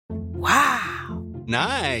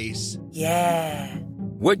Nice. Yeah.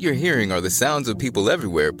 What you're hearing are the sounds of people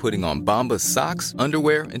everywhere putting on Bombas socks,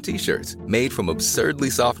 underwear, and T-shirts made from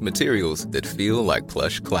absurdly soft materials that feel like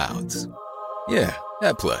plush clouds. Yeah,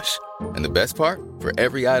 that plush. And the best part? For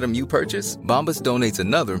every item you purchase, Bombas donates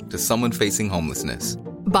another to someone facing homelessness.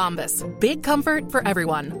 Bombas. Big comfort for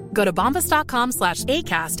everyone. Go to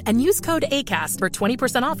bombas.com/ACAST and use code ACAST for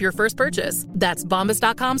 20% off your first purchase. That's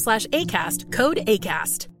bombas.com/ACAST. Code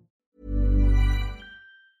ACAST.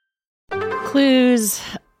 Clues.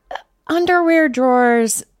 Underwear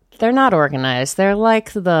drawers, they're not organized. They're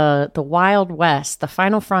like the Wild West, the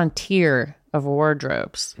final frontier of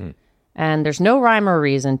wardrobes. And there's no rhyme or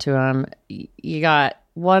reason to them. You got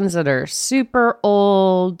ones that are super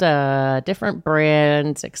old, different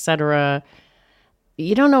brands, etc.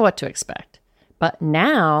 You don't know what to expect. But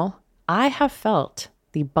now I have felt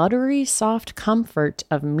the buttery soft comfort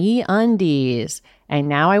of MeUndies. And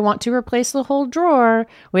now I want to replace the whole drawer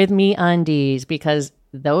with MeUndies because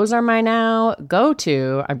those are my now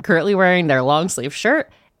go-to. I'm currently wearing their long sleeve shirt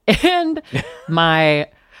and my,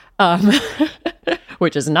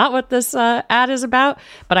 which is not what this ad is about,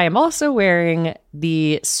 but I am also wearing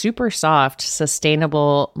the super soft,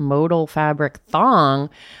 sustainable modal fabric thong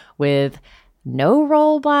with no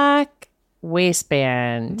rollback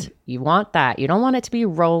waistband. You want that. You don't want it to be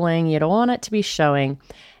rolling. You don't want it to be showing.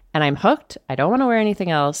 And I'm hooked. I don't want to wear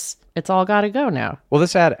anything else. It's all got to go now. Well,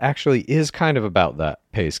 this ad actually is kind of about that,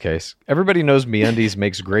 Pace Case. Everybody knows MeUndies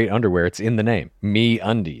makes great underwear. It's in the name,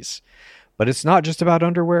 MeUndies. But it's not just about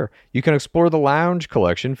underwear. You can explore the lounge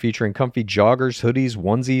collection featuring comfy joggers, hoodies,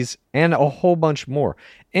 onesies, and a whole bunch more.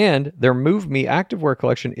 And their Move Me activewear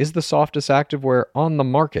collection is the softest activewear on the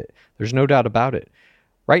market. There's no doubt about it.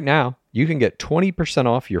 Right now, you can get 20%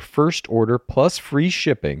 off your first order plus free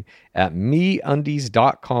shipping at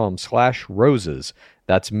MeUndies.com/roses.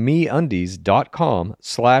 That's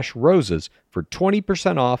MeUndies.com/roses for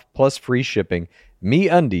 20% off plus free shipping.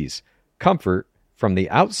 MeUndies, comfort from the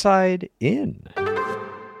outside in.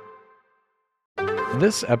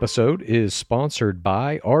 This episode is sponsored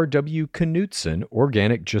by R.W. Knutson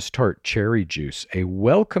Organic Just Tart Cherry Juice, a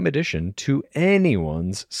welcome addition to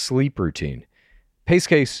anyone's sleep routine. Pace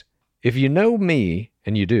Case, if you know me,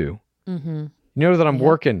 and you do, you know that I'm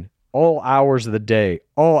working all hours of the day,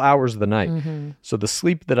 all hours of the night. So the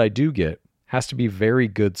sleep that I do get has to be very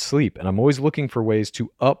good sleep. And I'm always looking for ways to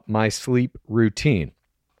up my sleep routine.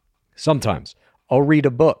 Sometimes I'll read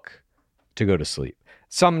a book to go to sleep.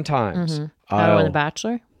 Sometimes The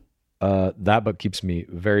Bachelor? That book keeps me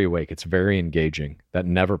very awake. It's very engaging. That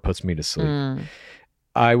never puts me to sleep.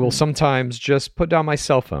 I will sometimes just put down my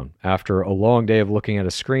cell phone after a long day of looking at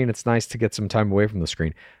a screen. It's nice to get some time away from the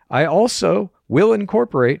screen. I also will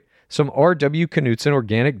incorporate some R.W. Knutson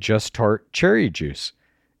Organic Just Tart Cherry Juice.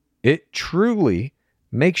 It truly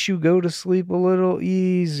makes you go to sleep a little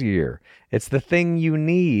easier. It's the thing you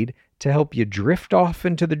need to help you drift off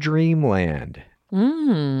into the dreamland.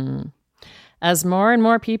 As more and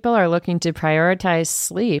more people are looking to prioritize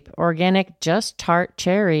sleep, Organic Just Tart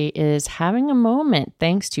Cherry is having a moment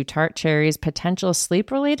thanks to Tart Cherry's potential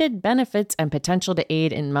sleep-related benefits and potential to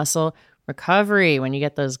aid in muscle recovery when you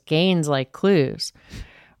get those gains like Clues.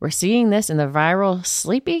 We're seeing this in the viral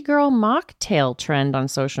Sleepy Girl mocktail trend on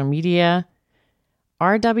social media.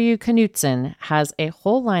 R.W. Knutson has a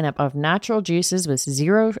whole lineup of natural juices with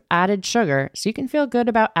zero added sugar, so you can feel good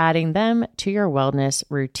about adding them to your wellness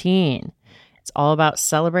routine. It's all about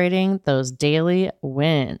celebrating those daily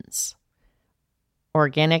wins.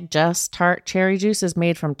 Organic Just Tart Cherry Juice is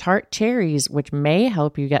made from tart cherries, which may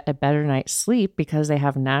help you get a better night's sleep because they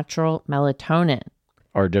have natural melatonin.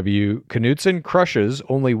 R.W. Knutson crushes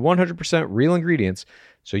only 100% real ingredients,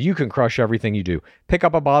 so you can crush everything you do. Pick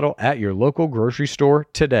up a bottle at your local grocery store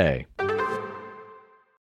today.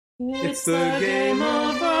 It's the Game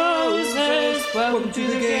of Roses. Welcome to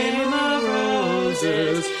the Game of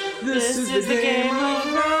Roses. This is the Game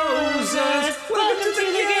of Roses. Welcome to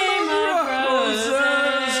the Game of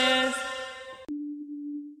Roses.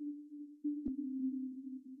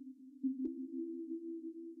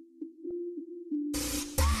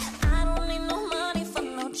 I don't need no money for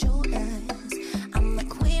no jewelers. I'm the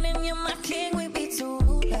queen and you're my king. We be two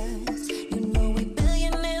rulers. You know we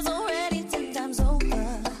billionaires already 10 times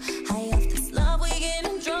over. High off this love, we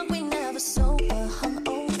getting drunk, we never sober.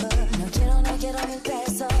 Hungover. No quiero mil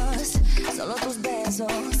pesos. Solo tus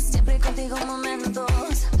besos. Siempre contigo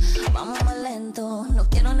momentos. Vamos más lento. No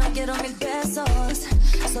quiero mil pesos.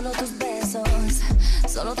 Solo tus besos.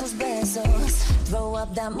 Solo tus besos. Throw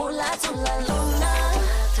up that moolah to la luna.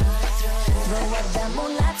 Throw up that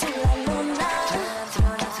moolah to la luna.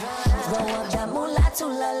 Throw up that moolah to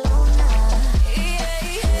la luna. Yeah.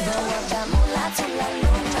 Throw up that moolah to la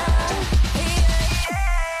luna.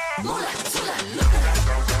 Yeah. Moolah to la luna.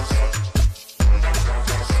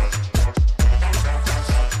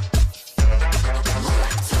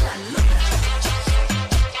 Moolah to la luna.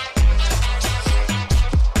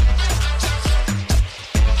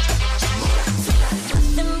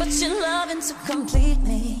 Nothing but your loving to complete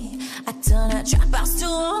me. I turn a trap house to a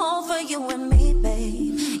home for you and me,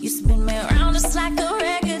 babe. You spin me around just like a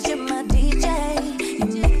record, you're my DJ.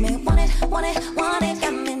 You make me want it, want it, want it.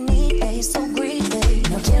 Got me need, so greedy.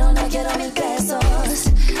 No quiero mil pesos,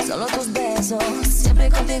 solo tus besos. Siempre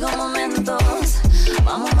contigo momentos,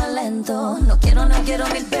 vamos más lento. No quiero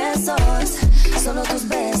mil pesos, solo tus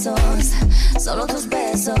besos, solo tus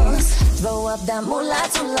besos. Throw up that moolah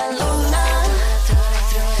to la luna.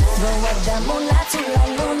 Throw up that moolah to la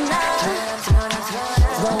luna.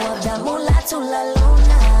 Throw up that moolah to la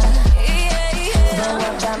luna. Throw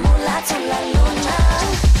up that moolah to la luna.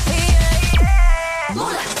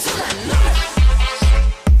 Moolah to la luna.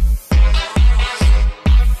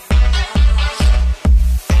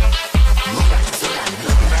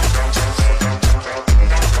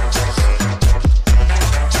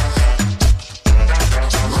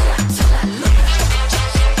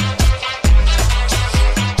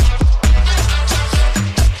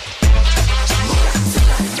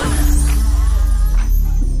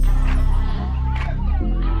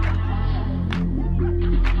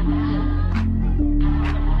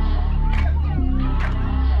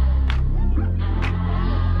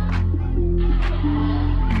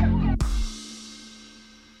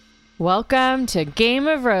 Welcome to Game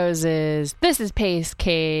of Roses. This is Pace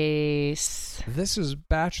Case. This is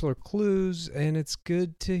Bachelor Clues, and it's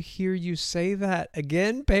good to hear you say that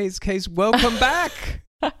again, Pace Case. Welcome back.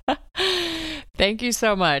 Thank you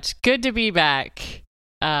so much. Good to be back.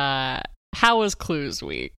 How was Clues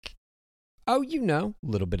week? Oh, you know, a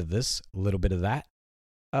little bit of this, a little bit of that.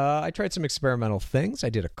 I tried some experimental things. I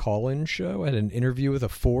did a call-in show. I had an interview with a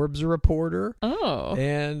Forbes reporter. Oh.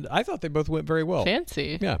 And I thought they both went very well.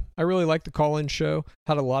 Fancy. Yeah, I really liked the call-in show.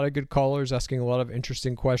 Had a lot of good callers asking a lot of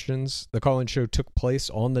interesting questions. The call-in show took place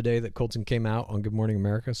on the day that Colton came out on Good Morning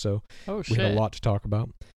America, so we had a lot to talk about.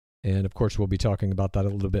 And, of course, we'll be talking about that a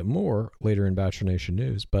little bit more later in Bachelor Nation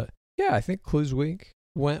News. But, yeah, I think Clues Week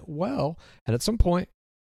went well. And at some point,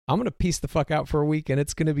 I'm going to piece the fuck out for a week, and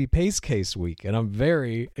it's going to be Pace Case week, and I'm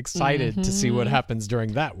very excited to see what happens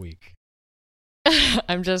during that week.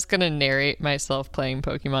 I'm just going to narrate myself playing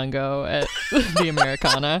Pokemon Go at the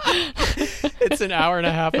Americana. It's an hour and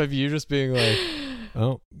a half of you just being like,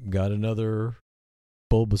 oh, got another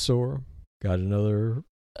Bulbasaur, got another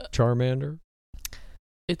Charmander.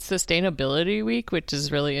 It's Sustainability Week, which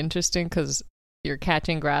is really interesting because you're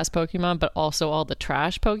catching grass Pokemon, but also all the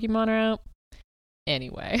trash Pokemon are out.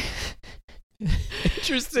 Anyway.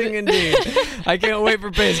 Interesting indeed. I can't wait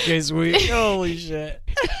for Pace Case week. Holy shit.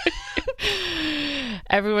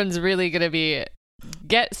 Everyone's really going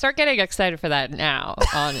to start getting excited for that now,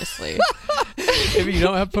 honestly. If you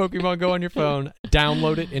don't have Pokemon Go on your phone,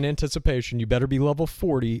 download it in anticipation. You better be level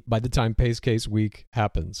 40 by the time Pace Case week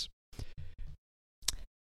happens.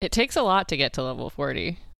 It takes a lot to get to level 40.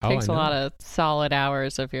 It takes a lot of solid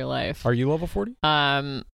hours of your life. Are you level 40?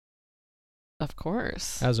 Of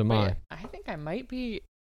course. As am I. I think I might be.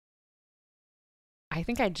 I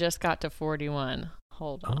think I just got to 41.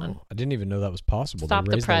 Hold on. I didn't even know that was possible. Stop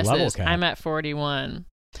they the raised the level presses. cap. I'm at 41.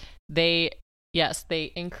 They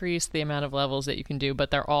increase the amount of levels that you can do,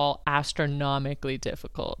 but they're all astronomically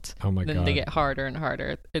difficult. Oh my God. Then they get harder and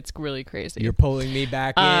harder. It's really crazy. You're pulling me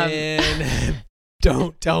back in.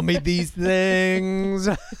 Don't tell me these things.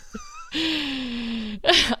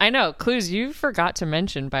 I know. Clues, you forgot to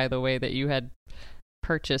mention, by the way, that you had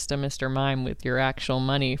purchased a Mr. Mime with your actual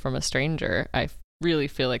money from a stranger. I really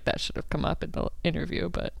feel like that should have come up in the interview,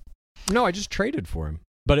 but... No, I just traded for him.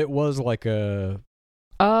 But it was like a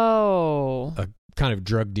kind of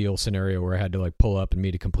drug deal scenario where I had to like pull up and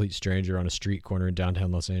meet a complete stranger on a street corner in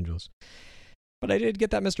downtown Los Angeles. But I did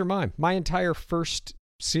get that Mr. Mime. My entire first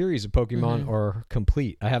series of Pokemon are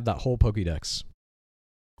complete. I have that whole Pokédex.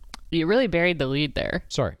 You really buried the lead there.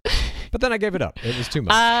 Sorry. But then I gave it up. It was too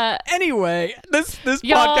much. Anyway, this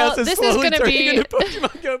podcast is slowly turning into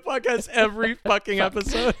Pokemon Go podcast every fucking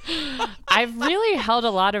episode. I've really held a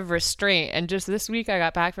lot of restraint. And just this week I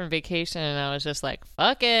got back from vacation and I was just like,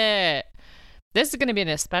 fuck it. This is going to be an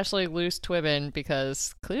especially loose twibbin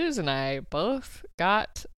because Clues and I both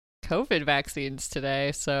got COVID vaccines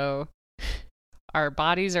today. So our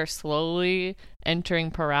bodies are slowly entering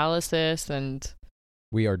paralysis and...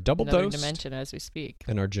 We are double dosed dimension as we speak.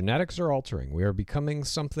 And our genetics are altering. We are becoming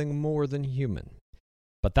something more than human.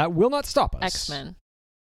 But that will not stop us. X-Men.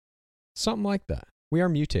 Something like that. We are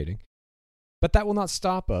mutating. But that will not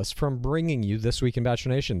stop us from bringing you This Week in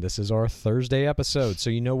Bachelor Nation. This is our Thursday episode,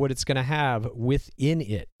 so you know what it's going to have within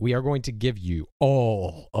it. We are going to give you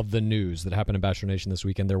all of the news that happened in Bachelor Nation this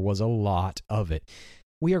weekend. There was a lot of it.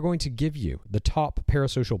 We are going to give you the top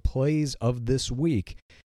parasocial plays of this week,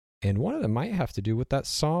 and one of them might have to do with that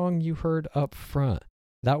song you heard up front.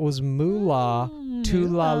 That was Moolah to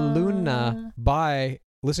La Luna by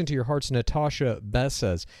Listen to Your Heart's Natasha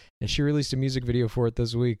Bessez, and she released a music video for it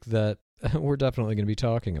this week that we're definitely going to be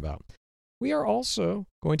talking about. We are also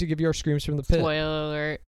going to give you our Screams from the Pit. Spoiler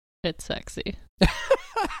alert, it's sexy.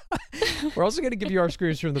 We're also going to give you our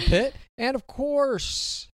Screams from the Pit, and of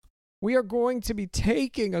course, we are going to be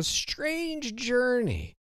taking a strange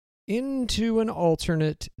journey into an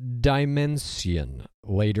alternate dimension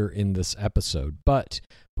later in this episode. But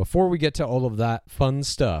before we get to all of that fun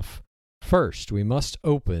stuff, first, we must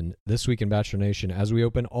open This Week in Bachelor Nation, as we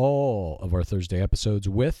open all of our Thursday episodes,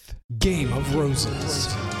 with Game of Roses.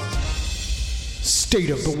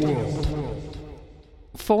 State of the World.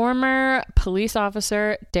 Former police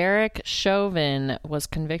officer Derek Chauvin was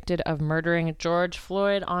convicted of murdering George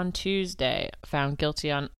Floyd on Tuesday, found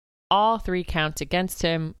guilty on all 3 counts against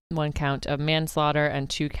him, 1 count of manslaughter and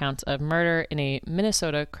 2 counts of murder in a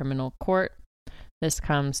Minnesota criminal court. This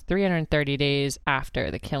comes 330 days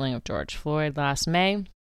after the killing of George Floyd last May.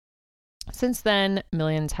 Since then,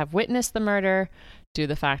 millions have witnessed the murder due to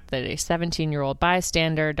the fact that a 17-year-old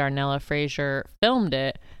bystander, Darnella Frazier, filmed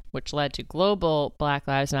it, which led to global Black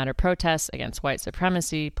Lives Matter protests against white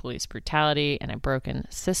supremacy, police brutality, and a broken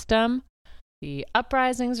system. The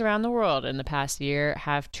uprisings around the world in the past year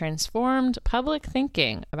have transformed public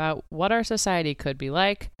thinking about what our society could be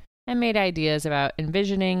like and made ideas about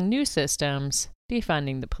envisioning new systems,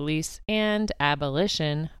 defunding the police, and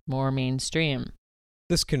abolition more mainstream.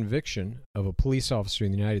 This conviction of a police officer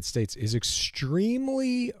in the United States is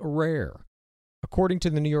extremely rare. According to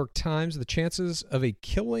the New York Times, the chances of a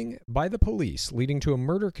killing by the police leading to a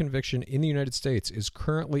murder conviction in the United States is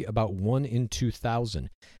currently about 1 in 2,000,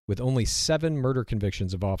 with only 7 murder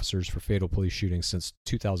convictions of officers for fatal police shootings since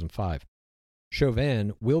 2005.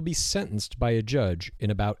 Chauvin will be sentenced by a judge in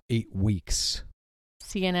about 8 weeks.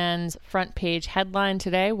 CNN's front page headline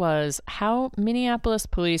today was how Minneapolis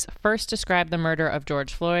police first described the murder of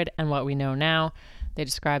George Floyd and what we know now. They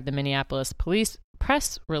described the Minneapolis police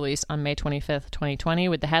press release on May 25th, 2020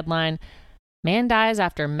 with the headline, "Man Dies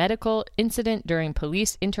After Medical Incident During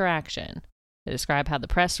Police Interaction." They describe how the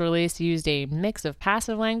press release used a mix of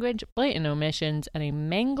passive language, blatant omissions, and a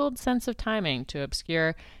mangled sense of timing to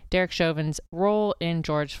obscure Derek Chauvin's role in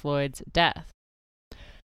George Floyd's death.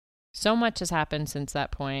 So much has happened since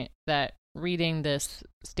that point that reading this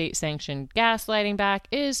state-sanctioned gaslighting back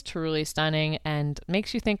is truly stunning and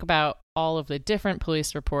makes you think about all of the different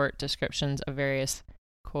police report descriptions of various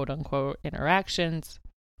quote-unquote interactions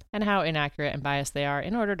and how inaccurate and biased they are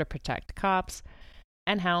in order to protect cops,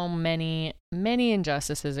 and how many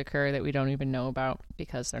injustices occur that we don't even know about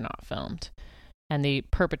because they're not filmed. And the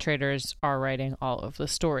perpetrators are writing all of the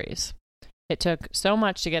stories. It took so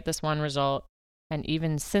much to get this one result, and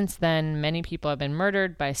even since then, many people have been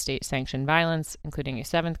murdered by state-sanctioned violence, including a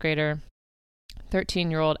 7th grader,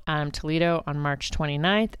 13-year-old Adam Toledo on March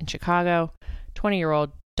 29th in Chicago,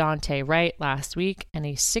 20-year-old Dante Wright last week, and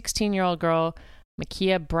a 16-year-old girl,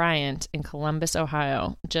 Makia Bryant, in Columbus,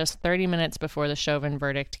 Ohio, just 30 minutes before the Chauvin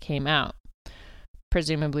verdict came out.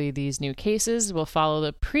 Presumably, these new cases will follow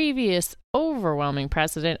the previous overwhelming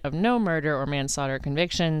precedent of no murder or manslaughter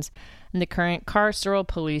convictions, and the current carceral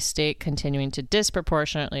police state continuing to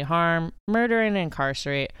disproportionately harm, murder, and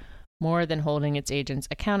incarcerate more than holding its agents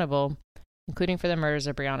accountable, including for the murders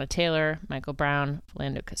of Breonna Taylor, Michael Brown,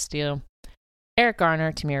 Philando Castile, Eric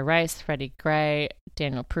Garner, Tamir Rice, Freddie Gray,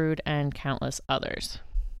 Daniel Prude, and countless others.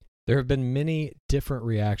 There have been many different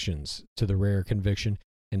reactions to the rare conviction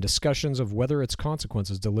and discussions of whether its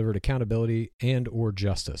consequences delivered accountability and or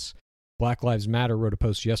justice. Black Lives Matter wrote a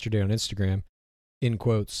post yesterday on Instagram, in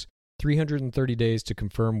quotes, 330 days to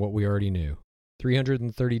confirm what we already knew.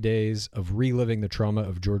 330 days of reliving the trauma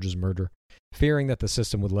of George's murder, fearing that the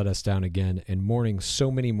system would let us down again, and mourning so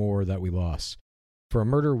many more that we lost. For a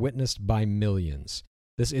murder witnessed by millions,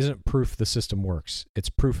 this isn't proof the system works. It's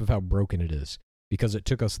proof of how broken it is, because it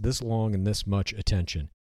took us this long and this much attention.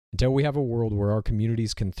 Until we have a world where our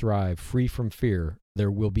communities can thrive free from fear,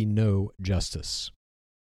 there will be no justice.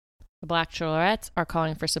 The Black Bachelorettes are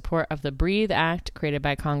calling for support of the Breathe Act created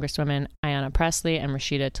by Congresswomen Ayanna Pressley and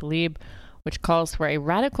Rashida Tlaib, which calls for a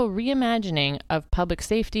radical reimagining of public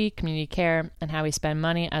safety, community care, and how we spend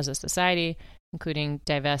money as a society, including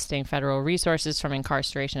divesting federal resources from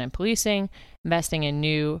incarceration and policing, investing in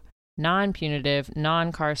new non-punitive,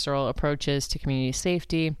 non-carceral approaches to community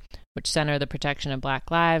safety, which center the protection of Black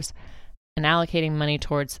lives, and allocating money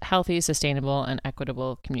towards healthy, sustainable, and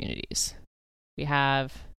equitable communities. We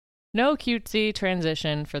have no cutesy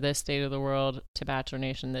transition for this state of the world to Bachelor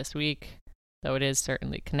Nation this week, though it is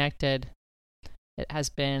certainly connected. It has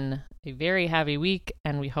been a very heavy week,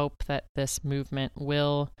 and we hope that this movement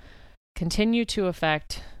will continue to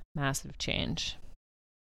affect massive change.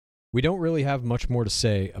 We don't really have much more to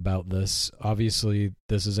say about this. Obviously,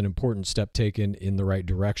 this is an important step taken in the right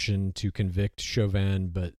direction to convict Chauvin,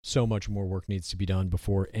 but so much more work needs to be done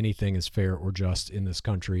before anything is fair or just in this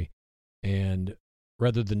country. And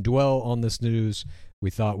rather than dwell on this news, we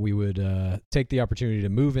thought we would take the opportunity to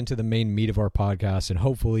move into the main meat of our podcast and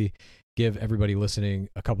hopefully give everybody listening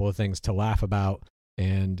a couple of things to laugh about,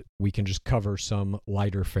 and we can just cover some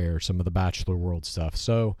lighter fare, some of the Bachelor World stuff.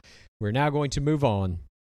 So we're now going to move on.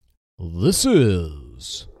 This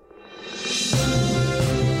is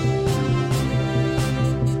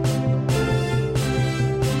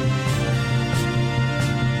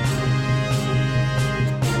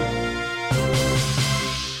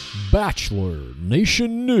Bachelor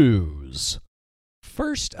Nation News.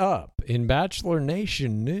 First up in Bachelor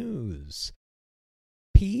Nation News,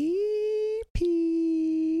 PP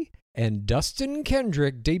and Dustin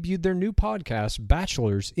Kendrick debuted their new podcast,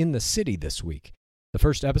 Bachelors in the City, this week. The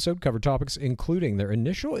first episode covered topics including their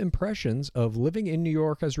initial impressions of living in New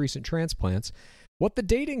York as recent transplants, what the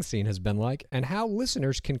dating scene has been like, and how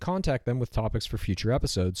listeners can contact them with topics for future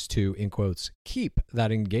episodes to, in quotes, keep that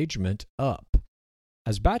engagement up.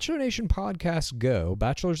 As Bachelor Nation podcasts go,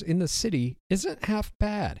 Bachelors in the City isn't half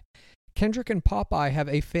bad. Kendrick and Popeye have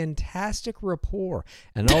a fantastic rapport,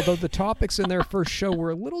 and although the topics in their first show were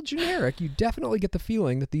a little generic, you definitely get the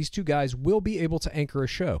feeling that these two guys will be able to anchor a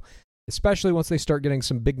show, especially once they start getting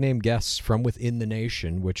some big-name guests from within the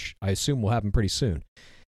nation, which I assume will happen pretty soon.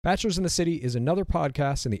 Bachelors in the City is another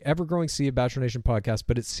podcast in the ever-growing sea of Bachelor Nation podcasts,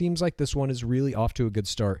 but it seems like this one is really off to a good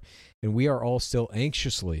start, and we are all still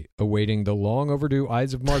anxiously awaiting the long-overdue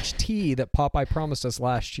Ides of March tea that Popeye promised us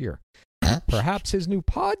last year. Perhaps his new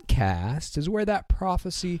podcast is where that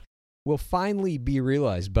prophecy will finally be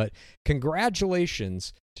realized, but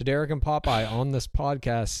congratulations to Derek and Popeye on this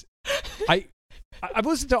podcast. I've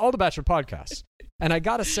listened to all the Bachelor podcasts, and I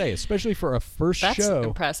gotta say, especially for a first show, That's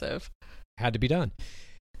impressive. Had to be done.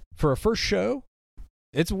 For a first show,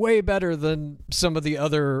 it's way better than some of the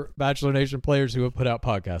other Bachelor Nation players who have put out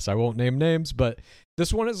podcasts. I won't name names, but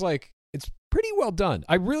this one is like, it's pretty well done.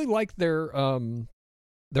 I really like their kind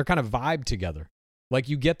of vibe together. Like,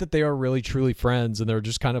 you get that they are really truly friends, and they're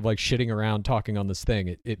just kind of like shitting around talking on this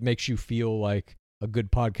thing. It makes you feel like a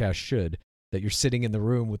good podcast should, that you're sitting in the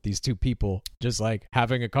room with these two people just like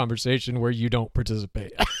having a conversation where you don't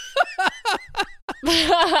participate.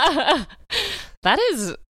 That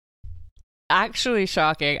is actually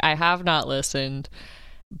shocking. I have not listened,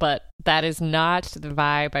 but that is not the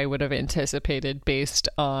vibe I would have anticipated based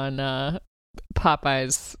on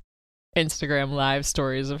Popeye's Instagram live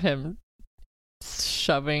stories of him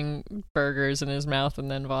shoving burgers in his mouth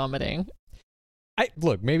and then vomiting.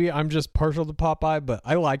 Look, maybe I'm just partial to Popeye, but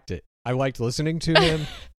I liked it. I liked listening to him,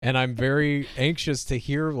 and I'm very anxious to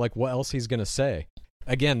hear like what else he's going to say.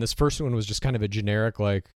 Again, this first one was just kind of a generic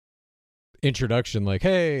like introduction, like,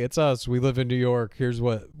 hey, it's us. We live in New York. Here's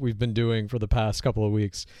what we've been doing for the past couple of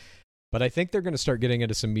weeks. But I think they're going to start getting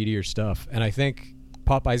into some meatier stuff, and I think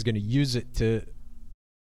Popeye's going to use it to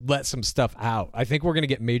let some stuff out. I think we're going to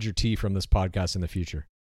get major tea from this podcast in the future.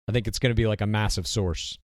 I think it's going to be like a massive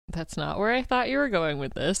source. That's not where I thought you were going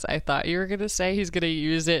with this. I thought you were going to say he's going to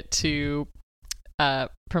use it to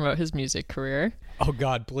promote his music career. Oh,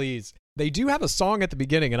 God, please. They do have a song at the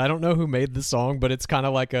beginning, and I don't know who made the song, but it's kind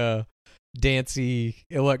of like a dancey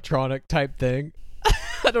electronic type thing.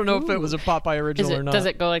 I don't know if it was a Popeye original or not. Does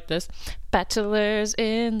it go like this? Bachelors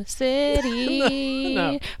in the City.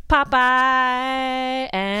 No. Popeye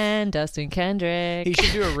and Dustin Kendrick. He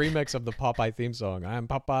should do a remix of the Popeye theme song. I'm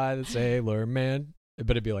Popeye the Sailor Man.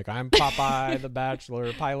 But it'd be like, I'm Popeye the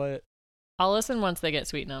Bachelor pilot. I'll listen once they get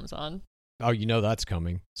Sweet Nums on. Oh, you know that's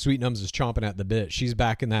coming. Sweet Nums is chomping at the bit. She's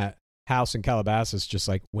back in that house in Calabasas just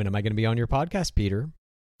like, when am I going to be on your podcast, Peter?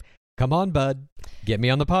 Come on, bud. Get me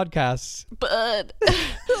on the podcast. Bud.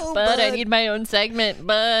 Bud, I need my own segment,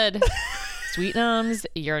 bud. Sweet Nums,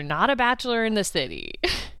 you're not a Bachelor in the City.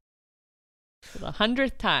 For the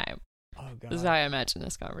 100th time. Oh, God. This is how I imagine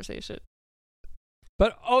this conversation.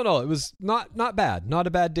 But, oh no, it was not bad. Not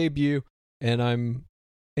a bad debut. And I'm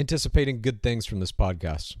anticipating good things from this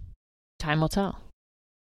podcast. Time will tell.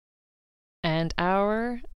 And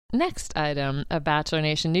our Next item of Bachelor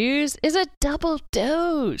Nation news is a double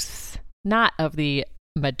dose, not of the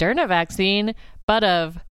Moderna vaccine, but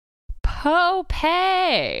of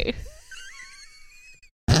Popeye.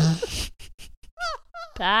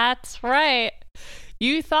 That's right.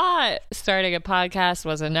 You thought starting a podcast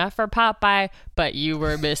was enough for Popeye, but you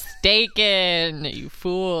were mistaken, you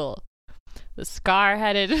fool. The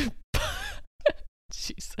scar-headed...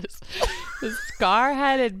 Jesus. The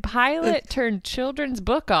scar-headed pilot turned children's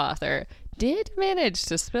book author did manage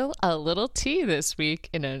to spill a little tea this week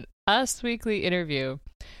in an Us Weekly interview.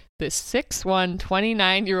 The 6'1",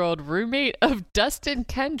 29-year-old roommate of Dustin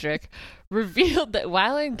Kendrick revealed that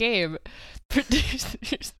while in game,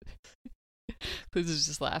 producers... This is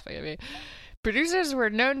just laughing at me. Producers were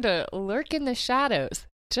known to lurk in the shadows,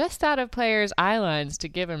 just out of players' eye lines to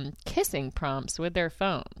give them kissing prompts with their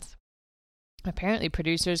phones. Apparently,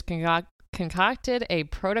 producers concocted a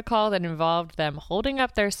protocol that involved them holding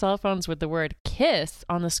up their cell phones with the word kiss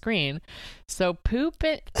on the screen so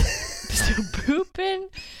Poopin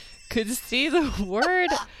could see the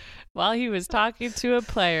word while he was talking to a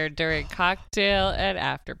player during cocktail and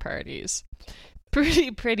after parties.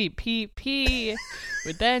 Pretty PP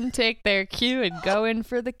would then take their cue and go in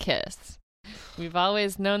for the kiss. We've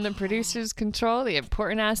always known the producers control the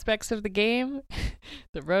important aspects of the game,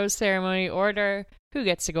 the rose ceremony order, who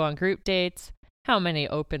gets to go on group dates, how many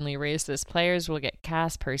openly racist players will get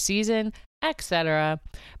cast per season, etc.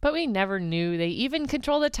 But we never knew they even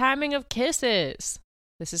control the timing of kisses.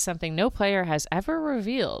 This is something no player has ever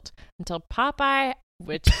revealed until Popeye,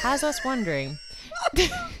 which has us wondering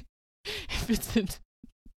if it's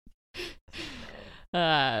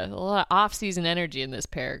a lot of off-season energy in this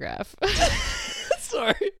paragraph.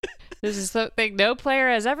 Sorry. This is something no player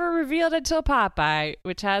has ever revealed until Popeye,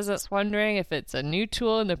 which has us wondering if it's a new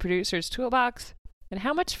tool in the producer's toolbox, and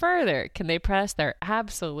how much further can they press their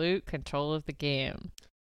absolute control of the game.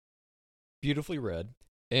 Beautifully read.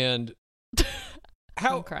 And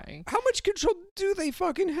I'm crying. How much control do they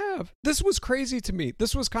fucking have? This was crazy to me.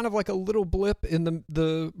 This was kind of like a little blip in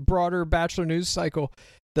the broader Bachelor news cycle.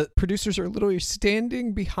 That producers are literally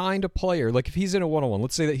standing behind a player. Like if he's in a one-on-one,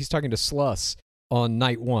 let's say that he's talking to Sluss on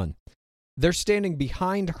night one. They're standing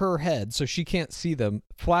behind her head so she can't see them,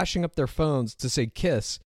 flashing up their phones to say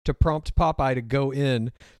kiss to prompt Popeye to go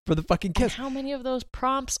in for the fucking kiss. And how many of those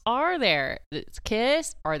prompts are there? It's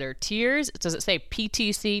kiss? Are there tears? Does it say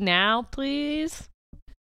PTC now, please?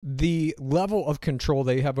 The level of control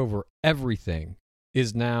they have over everything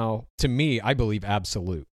is now, to me, I believe,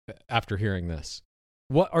 absolute after hearing this.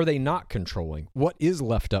 What are they not controlling? What is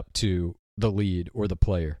left up to the lead or the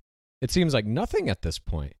player? It seems like nothing at this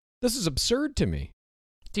point. This is absurd to me.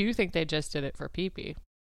 Do you think they just did it for Pee-Pee?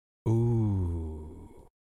 Ooh,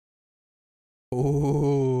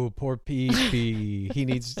 poor Pee-Pee. He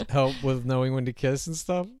needs help with knowing when to kiss and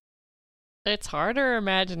stuff. It's harder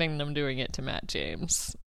imagining them doing it to Matt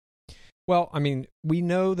James. Well, I mean, we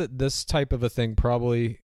know that this type of a thing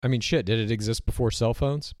probably... I mean, shit, did it exist before cell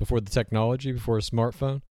phones? Before the technology? Before a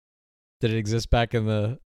smartphone? Did it exist back in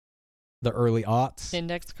the early aughts?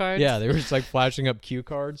 Index cards? Yeah, they were just like flashing up cue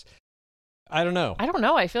cards. I don't know.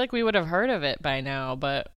 I feel like we would have heard of it by now,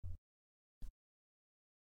 but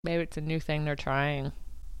maybe it's a new thing they're trying.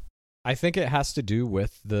 I think it has to do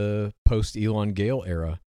with the post-Elon Gale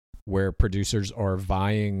era, where producers are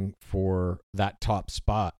vying for that top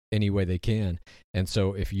spot any way they can. And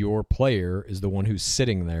so if your player is the one who's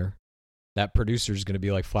sitting there, that producer is going to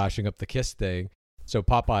be like flashing up the kiss thing. So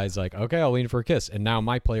Popeye's like, okay, I'll lean for a kiss. And now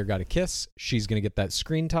my player got a kiss. She's going to get that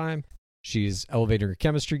screen time. She's elevating her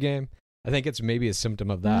chemistry game. I think it's maybe a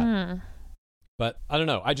symptom of that. But I don't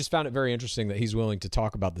know. I just found it very interesting that he's willing to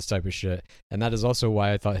talk about this type of shit. And that is also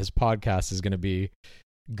why I thought his podcast is going to be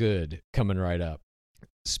good coming right up.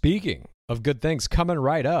 Speaking of good things coming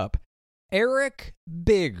right up, Eric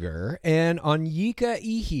Bigger and Onyeka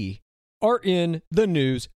Ihi are in the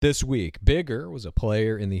news this week. Bigger was a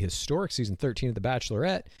player in the historic season 13 of The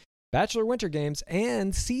Bachelorette, Bachelor Winter Games,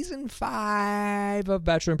 and season 5 of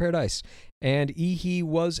Bachelor in Paradise. And Ihi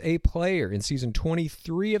was a player in season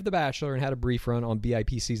 23 of The Bachelor and had a brief run on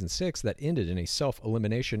BIP season 6 that ended in a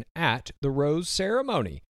self-elimination at the Rose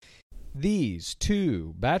Ceremony. These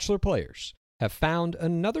two Bachelor players have found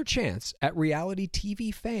another chance at reality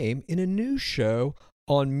TV fame in a new show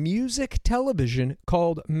on music television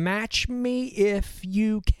called Match Me If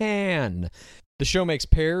You Can. The show makes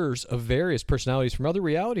pairs of various personalities from other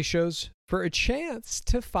reality shows for a chance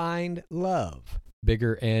to find love.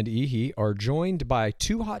 Bigger and Ihi are joined by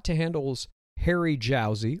Too Hot to Handle's Harry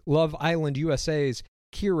Jowsey, Love Island USA's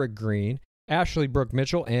Kira Green, Ashley Brooke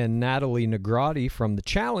Mitchell and Natalie Negrati from The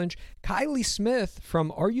Challenge, Kylie Smith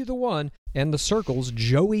from Are You the One, and The Circle's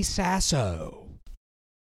Joey Sasso.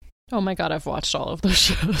 Oh my God, I've watched all of those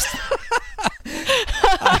shows.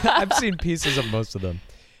 I've seen pieces of most of them.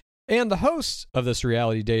 And the host of this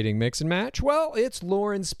reality dating mix and match, well, it's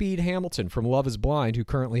Lauren Speed Hamilton from Love is Blind, who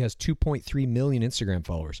currently has 2.3 million Instagram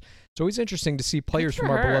followers. It's always interesting to see players from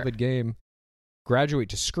our beloved game graduate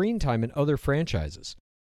to screen time in other franchises.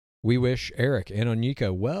 We wish Eric and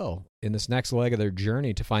Onika well in this next leg of their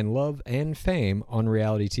journey to find love and fame on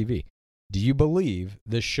reality TV. Do you believe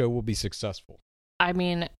this show will be successful? I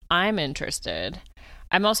mean, I'm interested.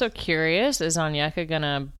 I'm also curious, is Onyeka going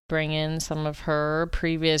to bring in some of her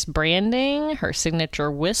previous branding, her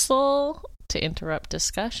signature whistle to interrupt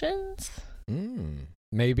discussions?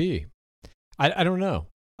 Maybe. I don't know.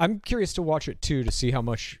 I'm curious to watch it too, to see how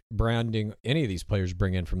much branding any of these players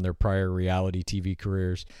bring in from their prior reality TV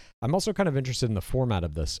careers. I'm also kind of interested in the format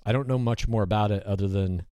of this. I don't know much more about it other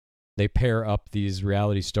than they pair up these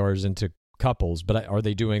reality stars into couples, but are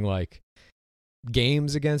they doing like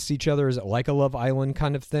games against each other? Is it like a Love Island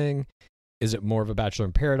kind of thing? Is it more of a Bachelor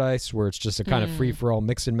in Paradise where it's just a kind of free-for-all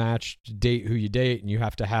mix and match, date who you date, and you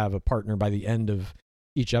have to have a partner by the end of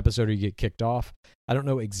each episode or you get kicked off? I don't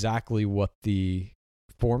know exactly what the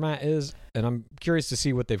format is, and I'm curious to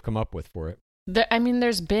see what they've come up with for it.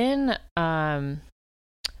 There's been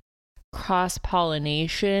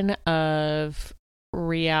cross-pollination of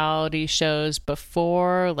reality shows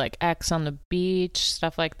before, like X on the Beach,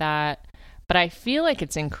 stuff like that. But I feel like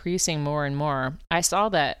it's increasing more and more. I saw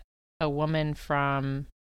that a woman from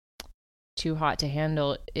Too Hot to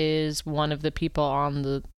Handle is one of the people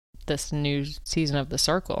on this new season of The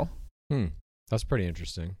Circle. That's pretty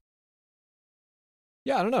interesting.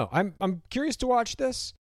 Yeah, I don't know. I'm curious to watch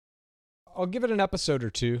this. I'll give it an episode or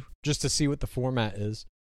two just to see what the format is.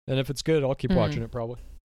 And if it's good, I'll keep watching it probably.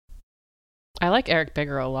 I like Eric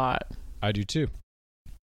Bigger a lot. I do too.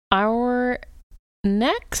 Our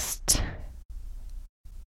next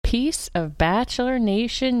piece of Bachelor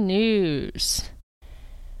Nation news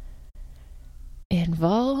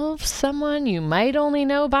involves someone you might only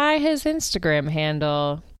know by his Instagram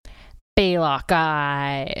handle, Baylock.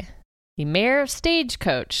 The mayor of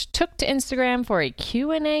Stagecoach took to Instagram for a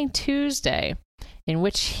Q&A Tuesday in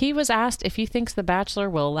which he was asked if he thinks The Bachelor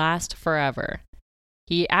will last forever.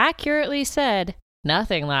 He accurately said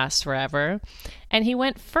nothing lasts forever, and he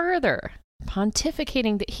went further,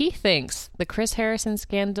 pontificating that he thinks the Chris Harrison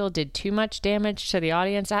scandal did too much damage to the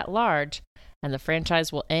audience at large, and the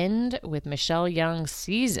franchise will end with Michelle Young's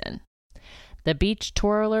season. The beach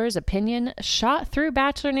twirler's opinion shot through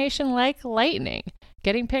Bachelor Nation like lightning,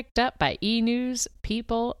 getting picked up by E! News,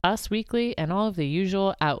 People, Us Weekly, and all of the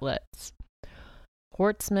usual outlets.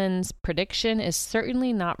 Hortzman's prediction is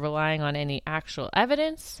certainly not relying on any actual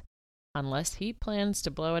evidence, unless he plans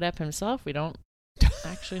to blow it up himself. We don't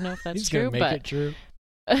actually know if that's He's true, gonna make it true.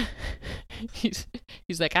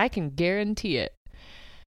 He's like, I can guarantee it.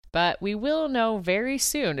 But we will know very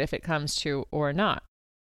soon if it comes true or not.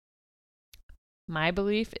 My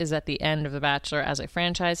belief is that the end of The Bachelor as a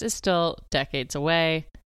franchise is still decades away.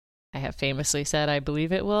 I have famously said I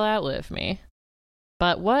believe it will outlive me.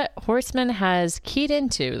 But what Hortzman has keyed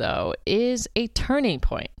into, though, is a turning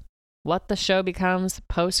point. What the show becomes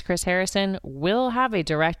post Chris Harrison will have a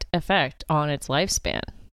direct effect on its lifespan.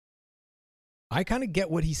 I kind of get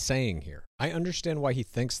what he's saying here. I understand why he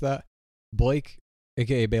thinks that. Blake,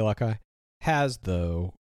 aka Baylock, has,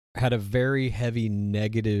 though, had a very heavy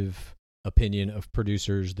negative opinion of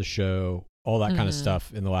producers, the show, all that kind of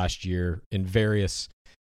stuff in the last year in various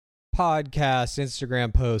podcasts,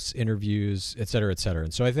 Instagram posts, interviews, et cetera, et cetera.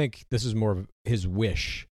 And so I think this is more of his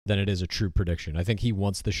wish than it is a true prediction. I think he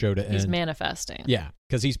wants the show to end. He's manifesting. Yeah,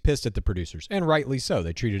 because he's pissed at the producers, and rightly so.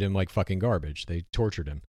 They treated him like fucking garbage. They tortured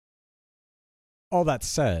him. All that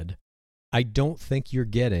said, I don't think you're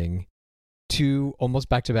getting 2 almost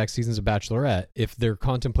back-to-back seasons of Bachelorette if they're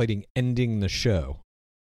contemplating ending the show.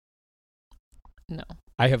 No.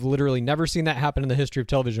 I have literally never seen that happen in the history of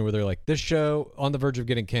television where they're like, this show on the verge of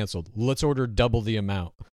getting canceled. Let's order double the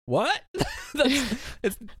amount. What?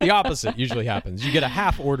 It's the opposite usually happens. You get a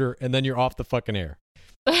half order and then you're off the fucking air.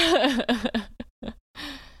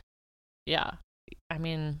 Yeah. I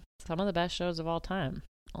mean, some of the best shows of all time.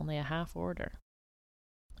 Only a half order.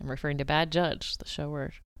 I'm referring to Bad Judge, the show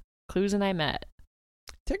where Clues and I met.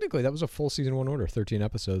 Technically, that was a full season 1 order, 13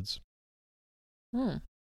 episodes. Do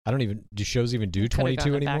shows even do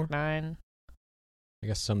 22 anymore? Back 9. I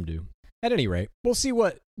guess some do. At any rate, we'll see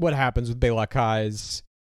what happens with Baylock's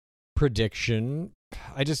prediction.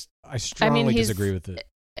 I strongly disagree with it.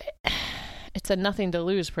 it's a nothing to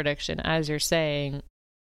lose prediction. As you're saying,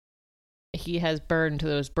 he has burned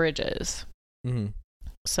those bridges. Mm-hmm.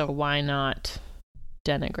 So why not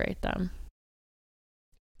denigrate them?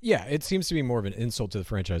 Yeah, it seems to be more of an insult to the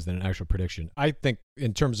franchise than an actual prediction. I think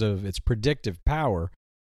in terms of its predictive power,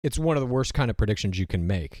 it's one of the worst kind of predictions you can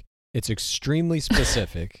make. It's extremely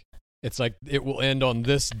specific. It's like, it will end on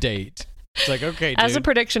this date. It's like, okay, dude. As a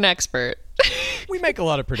prediction expert. We make a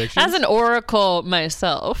lot of predictions. As an oracle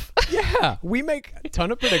myself. Yeah, we make a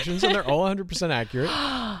ton of predictions, and they're all 100% accurate.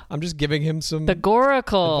 I'm just giving him some The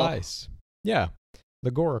Goracle. advice. Yeah, the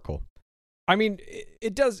Goracle. I mean,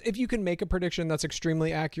 it does, if you can make a prediction that's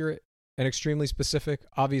extremely accurate and extremely specific,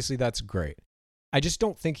 obviously that's great. I just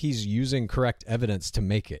don't think he's using correct evidence to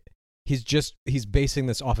make it. He's basing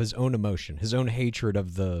this off his own emotion, his own hatred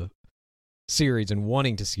of the series and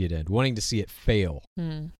wanting to see it end, wanting to see it fail.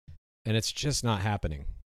 And it's just not happening.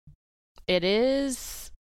 It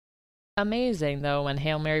is amazing, though, when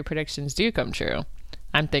Hail Mary predictions do come true.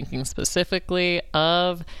 I'm thinking specifically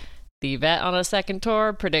of the Vet on a Second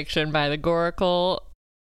Tour prediction by the Goracle,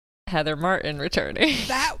 Heather Martin returning.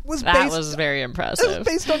 That was very impressive. It was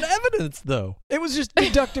based on evidence, though. It was just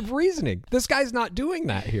deductive reasoning. This guy's not doing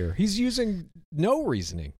that here. He's using no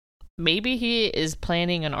reasoning. Maybe he is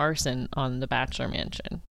planning an arson on the Bachelor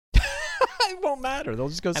Mansion. It won't matter. They'll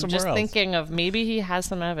just go somewhere else. I'm just thinking of maybe he has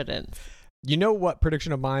some evidence. You know what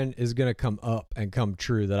prediction of mine is going to come up and come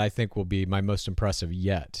true that I think will be my most impressive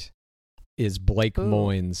yet is Blake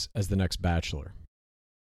Moynes as the next Bachelor.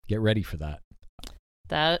 Get ready for that.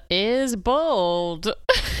 That is bold.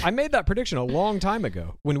 I made that prediction a long time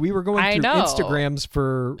ago when we were going through Instagrams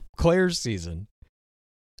for Claire's season.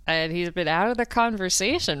 And he's been out of the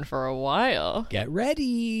conversation for a while. Get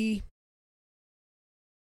ready.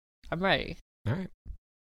 I'm ready. All right.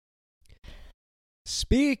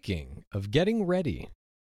 Speaking of getting ready,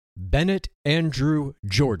 Bennett Andrew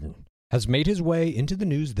Jordan has made his way into the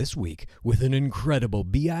news this week with an incredible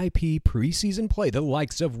BIP preseason play, the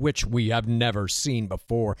likes of which we have never seen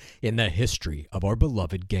before in the history of our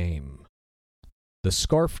beloved game. The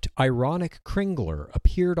scarfed, ironic Kringler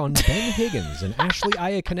appeared on Ben Higgins and Ashley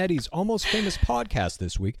Iaconetti's Almost Famous podcast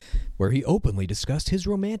this week, where he openly discussed his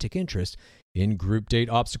romantic interest in group date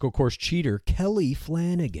obstacle course cheater Kelly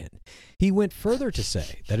Flanagan. He went further to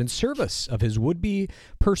say that in service of his would-be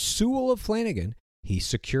pursual of Flanagan, he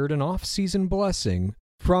secured an off-season blessing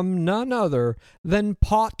from none other than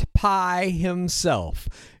Pot Pie himself.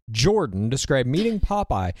 Jordan described meeting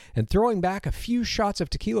Popeye and throwing back a few shots of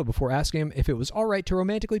tequila before asking him if it was all right to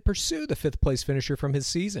romantically pursue the fifth-place finisher from his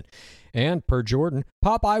season. And per Jordan,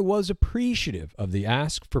 Popeye was appreciative of the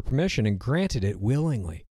ask for permission and granted it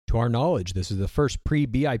willingly. To our knowledge, this is the first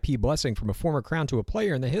pre-BIP blessing from a former Crown to a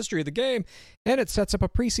player in the history of the game, and it sets up a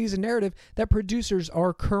preseason narrative that producers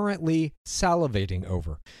are currently salivating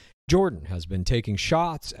over. Jordan has been taking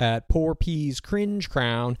shots at poor P's cringe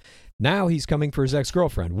crown. Now he's coming for his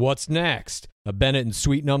ex-girlfriend. What's next? A Bennett and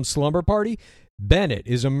Sweet Numb slumber party? Bennett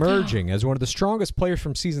is emerging as one of the strongest players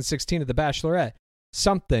from season 16 of The Bachelorette,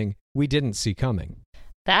 something we didn't see coming.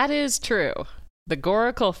 That is true. The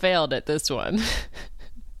Goracle failed at this one.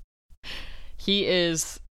 He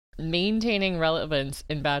is maintaining relevance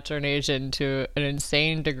in Bachelor Nation to an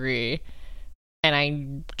insane degree, and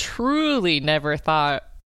I truly never thought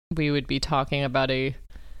we would be talking about a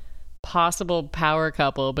possible power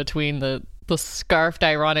couple between the scarfed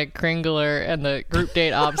ironic Kringler and the group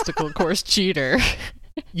date obstacle course cheater.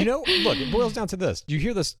 You know, look, it boils down to this. You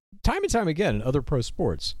hear this time and time again in other pro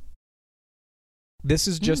sports. This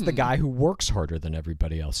is just the guy who works harder than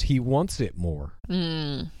everybody else. He wants it more.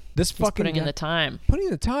 This fucking putting guy, in the time. Putting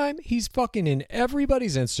in the time. He's fucking in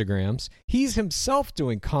everybody's Instagrams. He's himself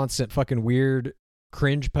doing constant fucking weird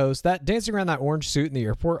cringe posts. That dancing around that orange suit in the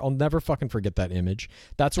airport, I'll never fucking forget that image.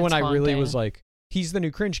 That's when I really was like, he's the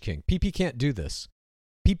new cringe king. PP can't do this.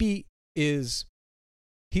 PP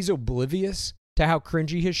he's oblivious to how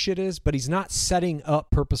cringy his shit is, but he's not setting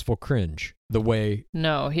up purposeful cringe the way.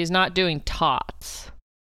 No, he's not doing tots.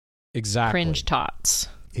 Exactly. Cringe tots.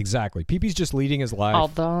 Exactly. PP's just leading his life.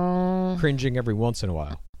 Although cringing every once in a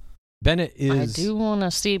while. Bennett is. I do want to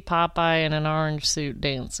see Popeye in an orange suit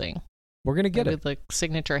dancing. We're going to get with like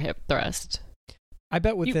signature hip thrust. I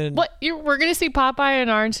bet within. We're going to see Popeye in an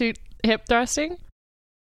orange suit hip thrusting?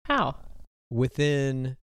 How?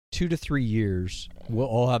 Within 2 to 3 years, we'll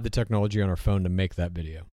all have the technology on our phone to make that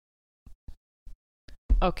video.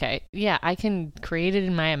 Okay. Yeah, I can create it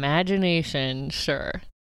in my imagination. Sure.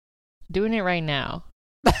 Doing it right now.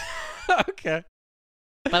 Okay.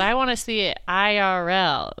 But I want to see it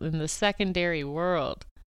IRL in the secondary world,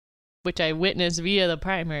 which I witnessed via the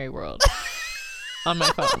primary world on my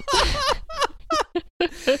phone.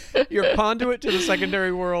 Your conduit to the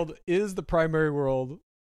secondary world is the primary world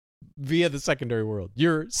via the secondary world.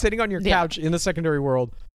 You're sitting on your couch in the secondary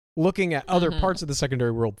world, looking at other parts of the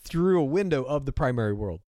secondary world through a window of the primary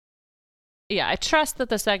world. Yeah, I trust that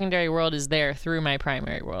the secondary world is there through my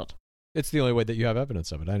primary world. It's the only way that you have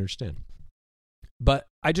evidence of it. I understand. But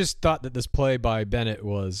I just thought that this play by Bennett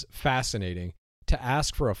was fascinating, to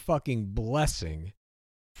ask for a fucking blessing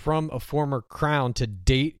from a former Crown to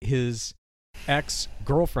date his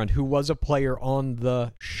ex-girlfriend who was a player on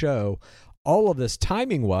the show. All of this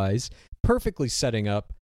timing-wise, perfectly setting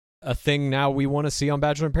up a thing now we want to see on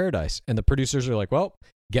Bachelor in Paradise. And the producers are like, well,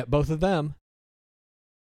 get both of them.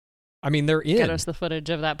 I mean, they're in. Get us the footage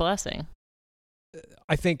of that blessing.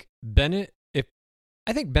 I think Bennett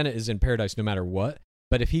is in Paradise no matter what.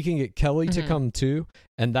 But if he can get Kelly to come too,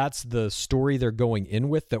 and that's the story they're going in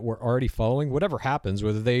with that we're already following, whatever happens,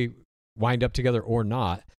 whether they wind up together or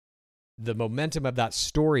not, the momentum of that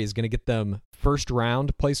story is going to get them first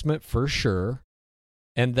round placement for sure.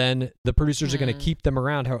 And then the producers are going to keep them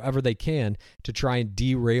around however they can to try and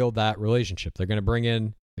derail that relationship. They're going to bring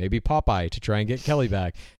in maybe Popeye to try and get Kelly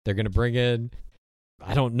back. They're going to bring in,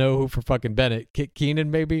 I don't know who for fucking Bennett, Kit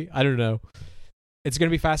Keenan maybe? I don't know. It's going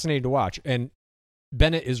to be fascinating to watch. And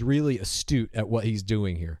Bennett is really astute at what he's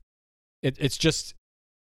doing here. It's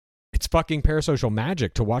fucking parasocial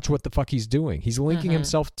magic to watch what the fuck he's doing. He's linking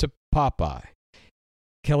himself to Popeye,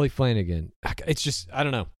 Kelly Flanagan. It's just, I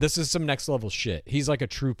don't know. This is some next level shit. He's like a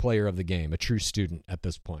true player of the game, a true student at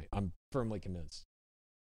this point. I'm firmly convinced.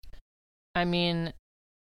 I mean,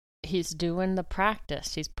 he's doing the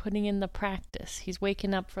practice. He's putting in the practice. He's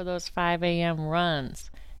waking up for those 5 a.m. runs.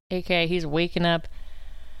 AKA, he's waking up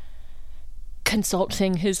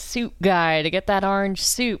consulting his suit guy to get that orange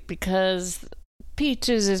suit because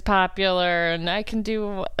Peaches is popular and I can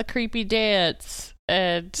do a creepy dance.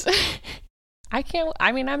 And I'm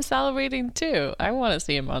salivating too. I want to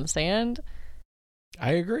see him on sand.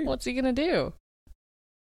 I agree. What's he going to do?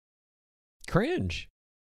 Cringe.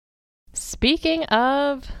 Speaking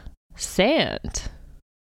of sand,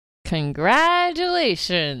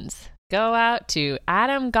 congratulations go out to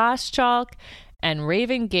Adam Goschalk and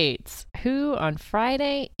Raven Gates, who on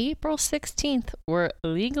Friday, April 16th, were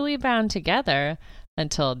legally bound together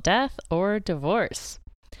until death or divorce.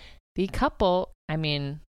 The couple,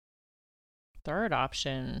 third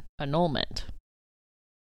option, annulment.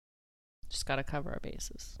 Just got to cover our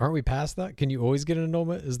bases. Aren't we past that? Can you always get an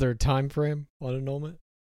annulment? Is there a time frame on annulment?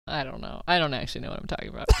 I don't know. I don't actually know what I'm talking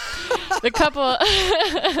about.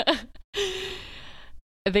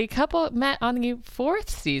 The couple met on the 4th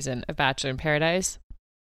season of Bachelor in Paradise,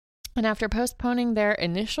 and after postponing their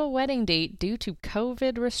initial wedding date due to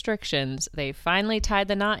COVID restrictions, they finally tied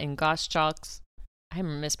the knot in Goschalk's,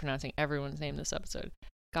 I'm mispronouncing everyone's name this episode,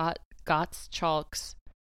 Goschalk's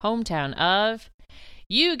hometown of,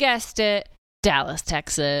 you guessed it, Dallas,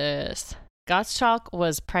 Texas. Gottschalk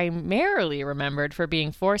was primarily remembered for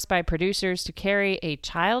being forced by producers to carry a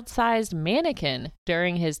child-sized mannequin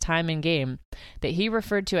during his time in game that he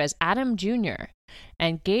referred to as Adam Jr.,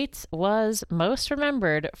 and Gates was most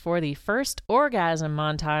remembered for the first orgasm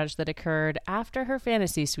montage that occurred after her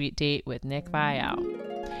fantasy suite date with Nick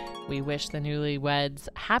Viall. We wish the newlyweds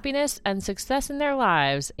happiness and success in their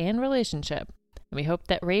lives and relationship, and we hope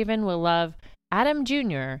that Raven will love Adam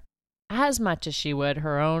Jr. as much as she would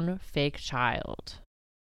her own fake child.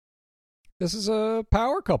 This is a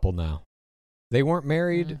power couple now. They weren't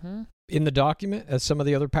married in the document as some of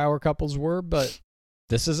the other power couples were, but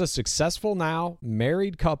this is a successful now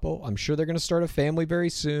married couple. I'm sure they're going to start a family very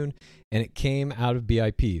soon, and it came out of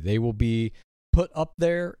BIP. They will be put up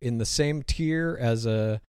there in the same tier as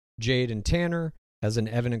a Jade and Tanner, as an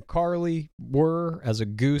Evan and Carly were, as a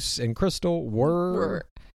Goose and Crystal were.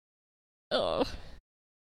 Oh.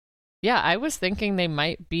 Yeah, I was thinking they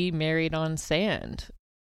might be married on sand.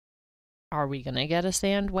 Are we going to get a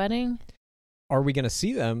sand wedding? Are we going to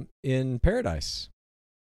see them in Paradise?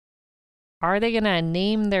 Are they going to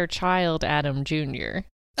name their child Adam Jr.?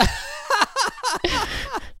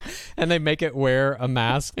 And they make it wear a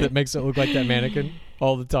mask that makes it look like that mannequin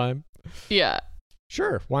all the time? Yeah.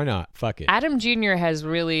 Sure, why not? Fuck it. Adam Jr. has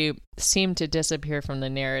really seemed to disappear from the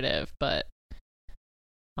narrative, but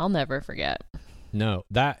I'll never forget. No,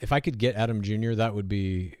 that if I could get Adam Jr., that would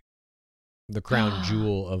be the crown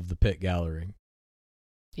jewel of the Pit Gallery.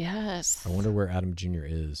 Yes. I wonder where Adam Jr.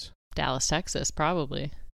 is. Dallas, Texas,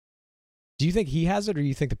 probably. Do you think he has it, or do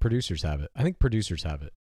you think the producers have it? I think producers have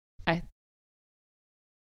it.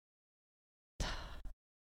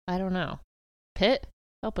 I don't know. Pitt,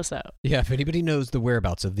 help us out. Yeah, if anybody knows the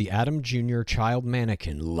whereabouts of the Adam Jr. child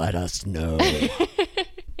mannequin, let us know.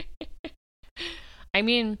 I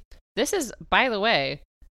mean, this is, by the way,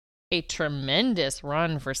 a tremendous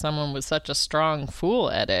run for someone with such a strong Fool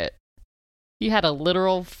edit. He had a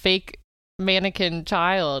literal fake mannequin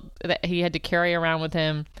child that he had to carry around with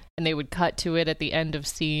him, and they would cut to it at the end of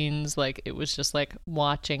scenes. Like, it was just like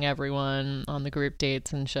watching everyone on the group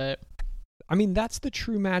dates and shit. I mean, that's the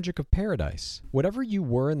true magic of Paradise. Whatever you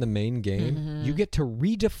were in the main game, you get to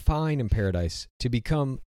redefine in Paradise to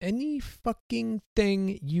become any fucking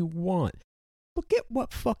thing you want. Look at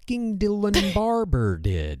what fucking Dylan Barber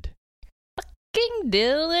did. Fucking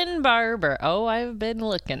Dylan Barber. Oh, I've been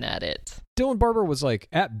looking at it. Dylan Barber was like,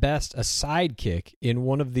 at best, a sidekick in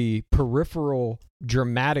one of the peripheral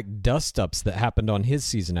dramatic dust-ups that happened on his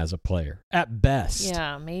season as a player. At best.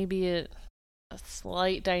 Yeah, maybe a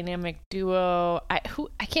slight dynamic duo. I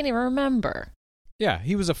can't even remember. Yeah,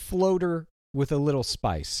 he was a floater with a little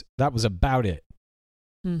spice. That was about it.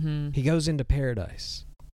 He goes into Paradise.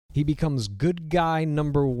 He becomes good guy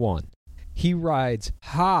number 1. He rides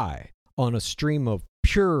high on a stream of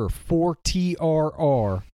pure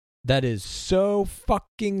 4TRR that is so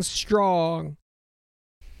fucking strong,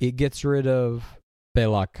 it gets rid of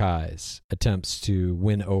Bela Kai's attempts to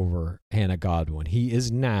win over Hannah Godwin. He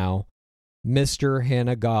is now Mr.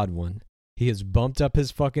 Hannah Godwin. He has bumped up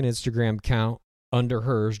his fucking Instagram count under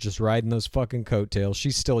hers, just riding those fucking coattails.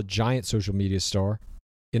 She's still a giant social media star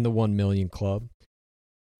in the 1 million club.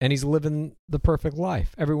 And he's living the perfect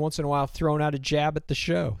life. Every once in a while, throwing out a jab at the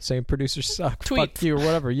show, saying producers suck, fuck you, or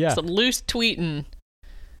whatever. Yeah. Some loose tweeting.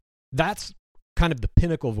 That's kind of the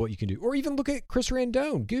pinnacle of what you can do. Or even look at Chris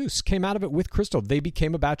Randone. Goose came out of it with Crystal. They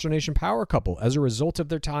became a Bachelor Nation power couple as a result of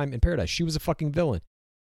their time in Paradise. She was a fucking villain.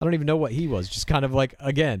 I don't even know what he was. Just kind of like,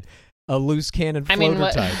 again, a loose cannon floater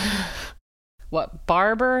type. What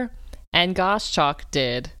Barber and Goschalk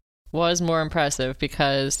did was more impressive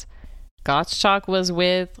because Gottschalk was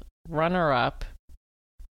with runner-up.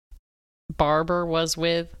 Barber was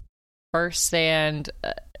with first and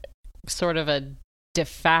sort of a de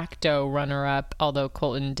facto runner-up, although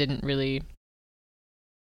Colton didn't really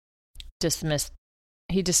dismiss.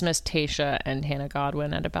 He dismissed Tayshia and Hannah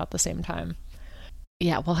Godwin at about the same time.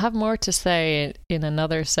 Yeah, we'll have more to say in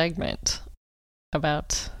another segment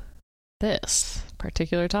about this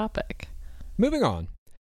particular topic. Moving on.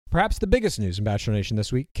 Perhaps the biggest news in Bachelor Nation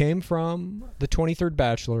this week came from the 23rd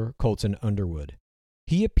Bachelor, Colton Underwood.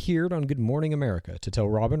 He appeared on Good Morning America to tell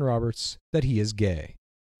Robin Roberts that he is gay.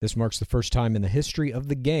 This marks the first time in the history of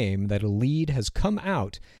the game that a lead has come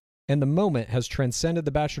out, and the moment has transcended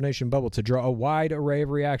the Bachelor Nation bubble to draw a wide array of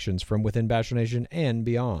reactions from within Bachelor Nation and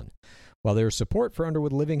beyond. While there is support for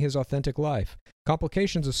Underwood living his authentic life,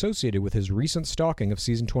 complications associated with his recent stalking of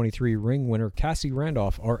Season 23 ring winner Cassie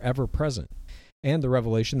Randolph are ever present. And the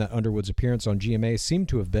revelation that Underwood's appearance on GMA seemed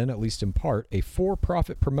to have been, at least in part, a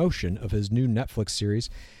for-profit promotion of his new Netflix series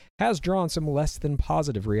has drawn some less than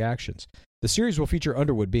positive reactions. The series will feature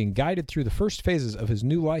Underwood being guided through the first phases of his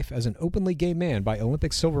new life as an openly gay man by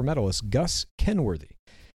Olympic silver medalist Gus Kenworthy.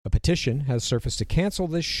 A petition has surfaced to cancel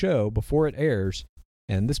this show before it airs,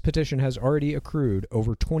 and this petition has already accrued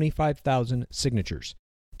over 25,000 signatures.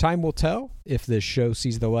 Time will tell if this show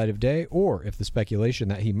sees the light of day or if the speculation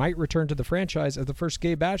that he might return to the franchise as the first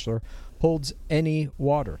gay bachelor holds any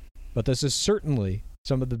water. But this is certainly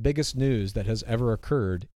some of the biggest news that has ever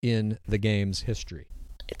occurred in the game's history.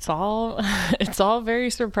 It's all very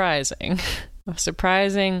surprising. A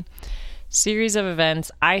surprising series of events.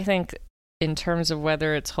 I think in terms of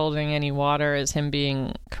whether it's holding any water as him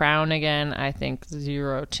being crowned again, I think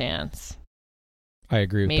 0 chance. I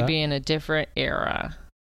agree with that. Maybe in a different era.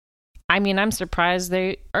 I mean, I'm surprised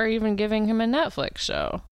they are even giving him a Netflix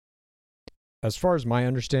show. As far as my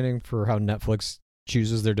understanding for how Netflix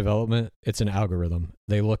chooses their development, it's an algorithm.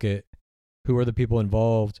 They look at who are the people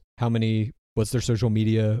involved, what's their social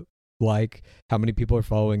media like, how many people are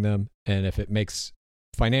following them, and if it makes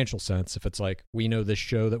financial sense, if it's like, we know this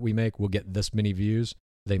show that we make will get this many views,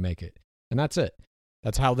 they make it. And that's it.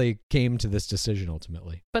 That's how they came to this decision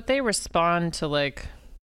ultimately. But they respond to like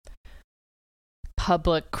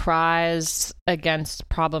public cries against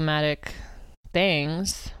problematic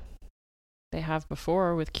things. They have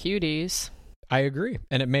before with Cuties. I agree.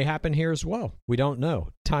 And it may happen here as well. We don't know.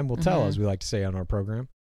 Time will tell, as we like to say on our program.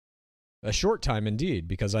 A short time indeed,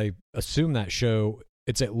 because I assume that show,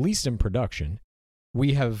 it's at least in production.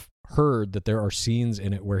 We have heard that there are scenes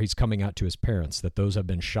in it where he's coming out to his parents, that those have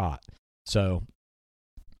been shot. So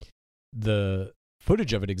the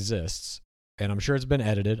footage of it exists, and I'm sure it's been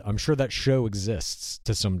edited. I'm sure that show exists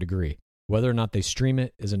to some degree. Whether or not they stream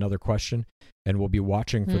it is another question, and we'll be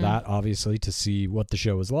watching for that, obviously, to see what the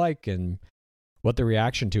show is like and what the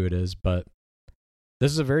reaction to it is. But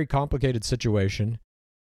this is a very complicated situation.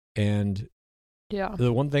 And Yeah.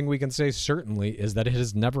 the one thing we can say certainly is that it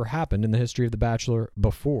has never happened in the history of The Bachelor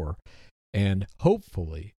before. And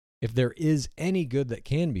hopefully, if there is any good that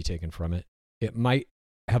can be taken from it, it might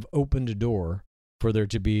have opened a door for there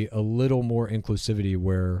to be a little more inclusivity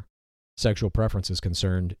where sexual preference is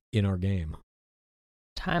concerned in our game.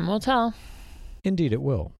 Time will tell. Indeed, it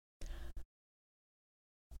will.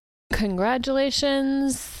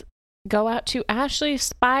 Congratulations go out to Ashley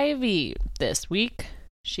Spivey this week.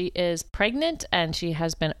 She is pregnant and she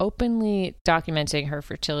has been openly documenting her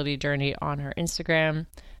fertility journey on her Instagram.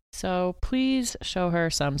 So please show her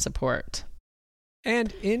some support.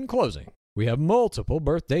 And in closing, we have multiple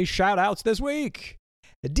birthday shout-outs this week.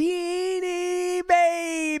 Deanie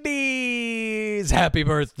Babies! Happy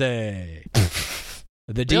birthday!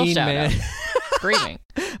 The Real Dean Man. Screaming.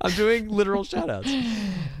 I'm doing literal shout-outs.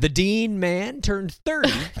 The Dean Man turned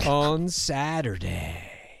 30 on Saturday.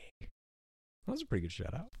 That was a pretty good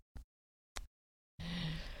shout-out.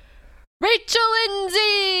 Rachel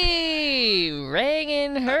Lindsay rang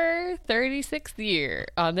in her 36th year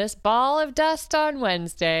on this ball of dust on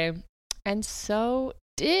Wednesday. And so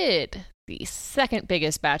did the second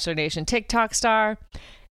biggest Bachelor Nation TikTok star,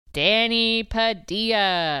 Danny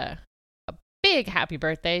Padilla. A big happy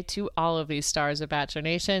birthday to all of these stars of Bachelor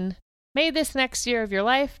Nation. May this next year of your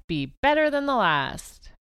life be better than the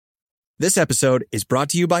last. This episode is brought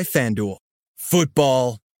to you by FanDuel.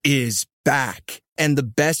 Football is back. And the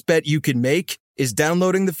best bet you can make is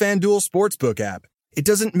downloading the FanDuel Sportsbook app. It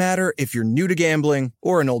doesn't matter if you're new to gambling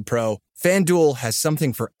or an old pro, FanDuel has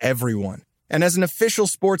something for everyone. And as an official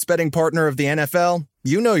sports betting partner of the NFL,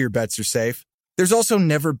 you know your bets are safe. There's also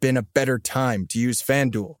never been a better time to use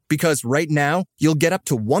FanDuel, because right now, you'll get up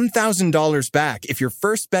to $1,000 back if your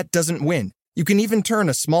first bet doesn't win. You can even turn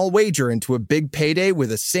a small wager into a big payday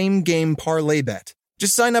with a same-game parlay bet.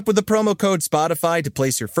 Just sign up with the promo code Spotify to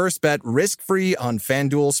place your first bet risk-free on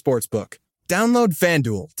FanDuel Sportsbook. Download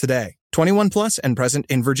FanDuel today. 21 plus and present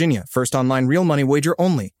in Virginia. First online real money wager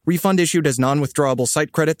only. Refund issued as non-withdrawable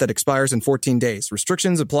site credit that expires in 14 days.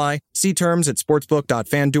 Restrictions apply. See terms at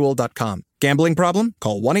sportsbook.fanduel.com. Gambling problem?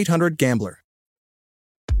 Call 1-800-GAMBLER.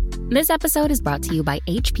 This episode is brought to you by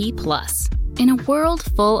HP Plus. In a world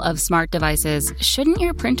full of smart devices, shouldn't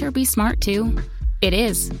your printer be smart too? It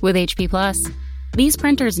is with HP Plus. These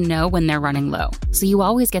printers know when they're running low, so you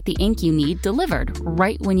always get the ink you need delivered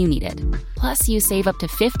right when you need it. Plus, you save up to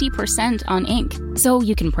 50% on ink, so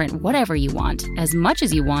you can print whatever you want, as much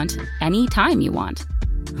as you want, anytime you want.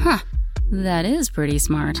 Huh, that is pretty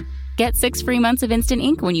smart. Get 6 free months of instant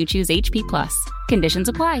ink when you choose HP Plus. Conditions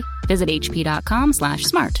apply. Visit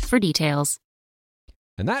hp.com/smart for details.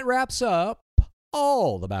 And that wraps up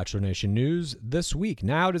all the Bachelor Nation news this week.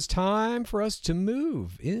 Now it is time for us to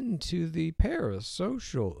move into the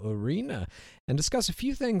parasocial arena and discuss a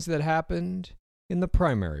few things that happened in the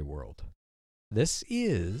primary world. This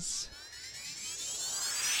is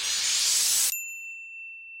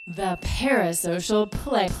The parasocial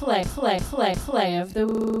play of the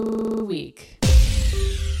week.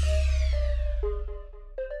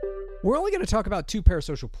 We're only going to talk about 2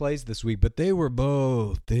 parasocial plays this week, but they were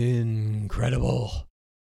both incredible.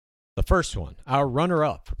 The first one, our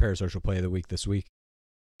runner-up for parasocial play of the week this week,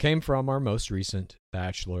 came from our most recent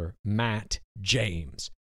Bachelor, Matt James.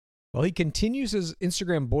 While he continues his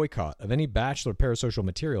Instagram boycott of any Bachelor parasocial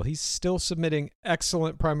material, he's still submitting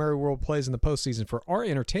excellent primary world plays in the postseason for our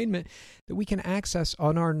entertainment that we can access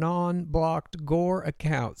on our non-blocked Gore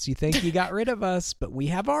accounts. You think you got rid of us, but we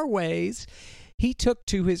have our ways. He took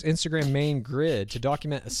to his Instagram main grid to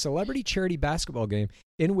document a celebrity charity basketball game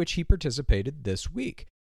in which he participated this week.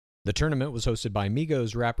 The tournament was hosted by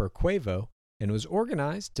Migos rapper Quavo and was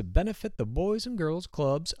organized to benefit the Boys and Girls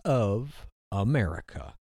Clubs of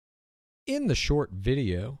America. In the short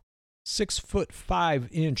video,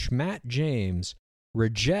 6'5" Matt James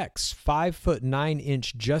rejects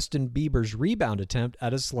 5'9" Justin Bieber's rebound attempt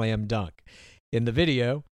at a slam dunk. In the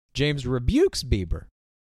video, James rebukes Bieber,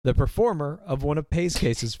 the performer of one of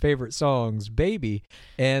Pacecase's favorite songs, Baby,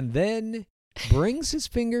 and then brings his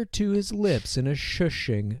finger to his lips in a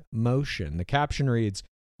shushing motion. The caption reads,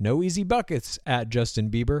 "No easy buckets at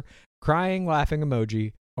Justin Bieber, crying, laughing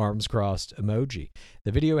emoji, arms crossed emoji."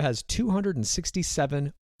 The video has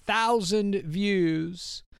 267,000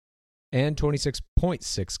 views and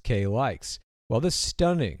 26.6K likes. While this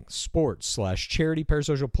stunning sports/charity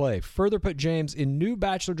parasocial play further put James in new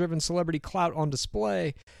Bachelor-driven celebrity clout on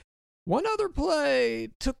display, one other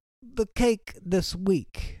play took the cake this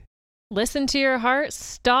week. Listen to your heart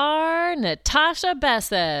star Natasha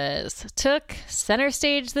Besses took center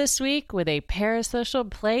stage this week with a parasocial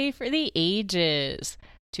play for the ages.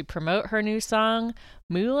 to promote her new song,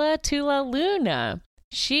 Mula Tula Luna,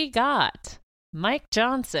 she got Mike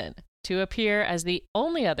Johnson to appear as the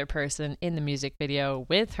only other person in the music video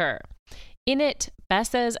with her. In it,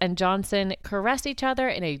 Besses and Johnson caress each other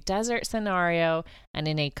in a desert scenario and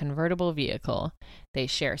in a convertible vehicle. They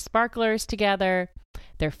share sparklers together.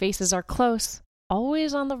 Their faces are close,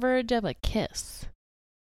 always on the verge of a kiss.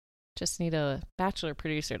 Just need a Bachelor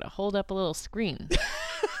producer to hold up a little screen.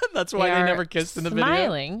 That's why they never kissed in the video.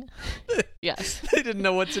 Smiling. Yes. They didn't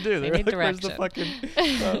know what to do. They They're need like, where's the direction.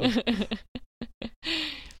 fucking...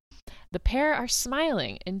 The pair are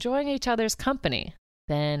smiling, enjoying each other's company.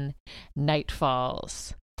 Then night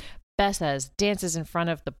falls. Besses dances in front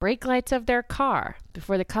of the brake lights of their car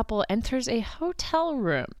before the couple enters a hotel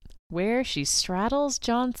room where she straddles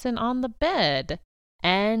Johnson on the bed,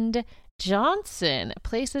 and Johnson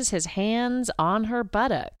places his hands on her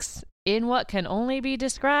buttocks in what can only be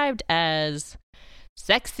described as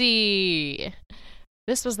sexy.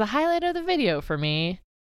 This was the highlight of the video for me,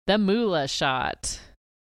 the Mula shot.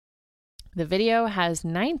 The video has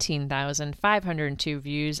 19,502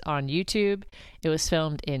 views on YouTube. It was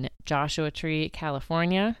filmed in Joshua Tree,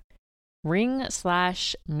 California.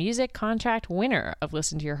 Ring/music contract winner of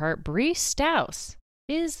Listen to Your Heart, Bree Stous,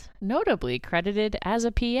 is notably credited as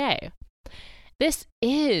a PA. This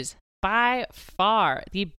is by far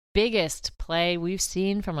the biggest play we've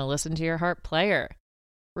seen from a Listen to Your Heart player.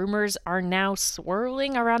 Rumors are now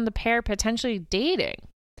swirling around the pair potentially dating.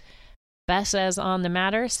 Besses on the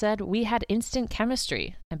matter said, "We had instant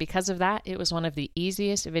chemistry, and because of that, it was one of the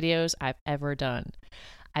easiest videos I've ever done.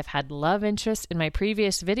 I've had love interest in my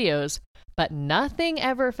previous videos, but nothing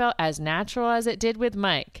ever felt as natural as it did with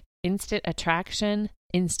Mike. Instant attraction,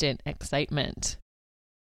 instant excitement."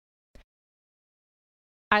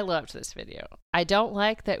 I loved this video. I don't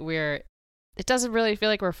like that it doesn't really feel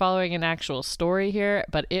like we're following an actual story here,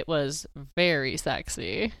 but it was very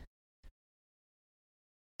sexy.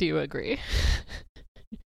 Do you agree?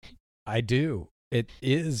 I do. It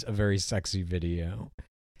is a very sexy video.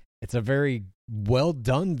 It's a very well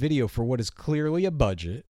done video for what is clearly a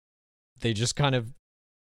budget. They just kind of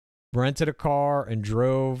rented a car and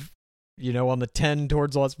drove, on the 10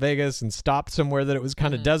 towards Las Vegas and stopped somewhere that it was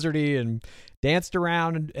kind of deserty and danced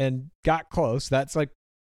around and got close. That's like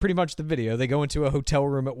pretty much the video. They go into a hotel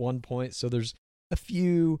room at one point, so there's a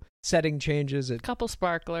few setting changes. A couple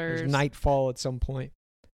sparklers. There's nightfall at some point.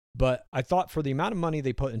 But I thought for the amount of money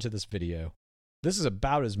they put into this video, this is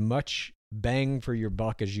about as much bang for your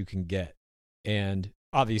buck as you can get. And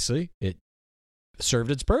obviously, it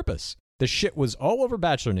served its purpose. The shit was all over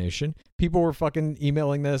Bachelor Nation. People were fucking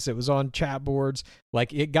emailing this. It was on chat boards.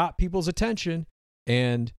 Like, it got people's attention,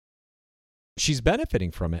 and she's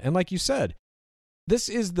benefiting from it. And like you said, this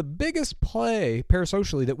is the biggest play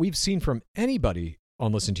parasocially that we've seen from anybody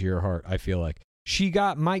on Listen to Your Heart, I feel like. She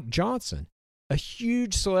got Mike Johnson, a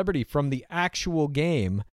huge celebrity from the actual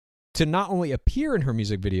game, to not only appear in her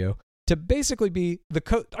music video, to basically be they're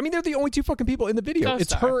the only two fucking people in the video. Co-star.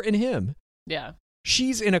 It's her and him. Yeah.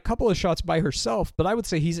 She's in a couple of shots by herself, but I would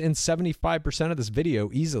say he's in 75% of this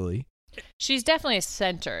video easily. She's definitely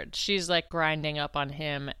centered. She's like grinding up on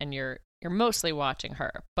him, and you're mostly watching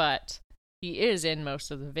her, but he is in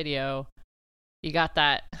most of the video. You got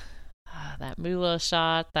that Mula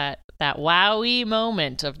shot, that wowie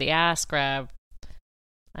moment of the ass grab.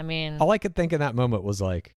 I mean, all I could think in that moment was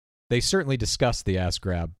like, they certainly discussed the ass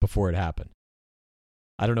grab before it happened.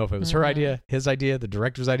 I don't know if it was her idea, his idea, the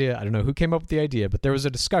director's idea. I don't know who came up with the idea, but there was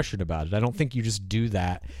a discussion about it. I don't think you just do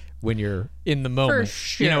that when you're in the moment. For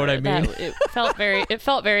sure. You know what I mean? It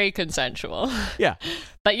felt very consensual. Yeah.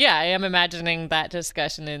 But yeah, I am imagining that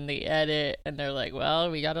discussion in the edit, and they're like,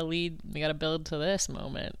 well, we got to build to this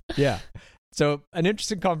moment. Yeah. So an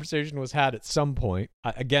interesting conversation was had at some point.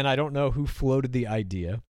 Again, I don't know who floated the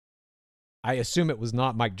idea. I assume it was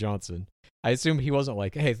not Mike Johnson. I assume he wasn't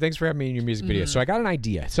like, hey, thanks for having me in your music video. So I got an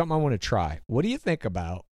idea, something I want to try. What do you think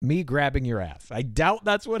about me grabbing your ass? I doubt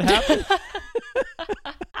that's what happened.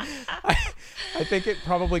 I think it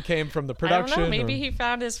probably came from the production. I don't know. Maybe he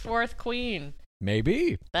found his fourth queen.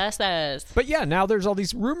 Maybe. Besses. But yeah, now there's all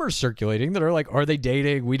these rumors circulating that are like, are they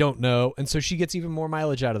dating? We don't know. And so she gets even more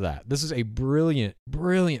mileage out of that. This is a brilliant,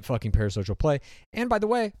 brilliant fucking parasocial play. And by the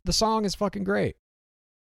way, the song is fucking great.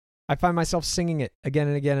 I find myself singing it again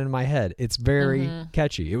and again in my head. It's very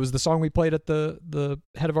catchy. It was the song we played at the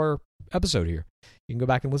head of our episode here. You can go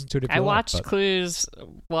back and listen to it if you I like. watched Clues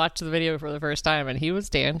watch the video for the first time, and he was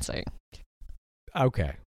dancing.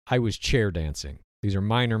 Okay. I was chair dancing. These are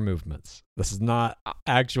minor movements. This is not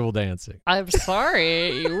actual dancing. I'm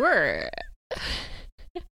sorry, you were.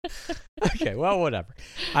 Okay, well, whatever.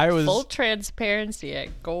 I was Full transparency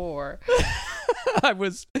at Gore. I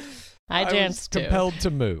was danced too. compelled to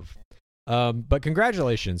move. But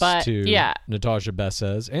congratulations to yeah. Natasha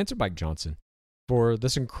Bessez and to Mike Johnson for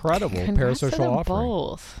this incredible Congrats to parasocial them offering.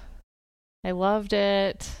 both. I loved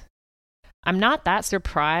it. I'm not that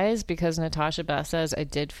surprised because Natasha Bessez, I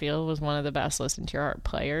did feel, was one of the best Listen to Your Heart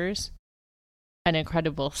players. An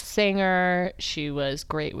incredible singer. She was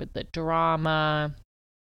great with the drama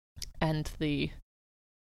and the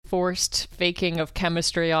forced faking of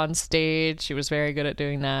chemistry on stage. She was very good at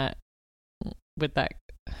doing that with that,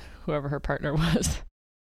 whoever her partner was.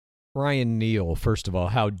 Ryan Neal, first of all,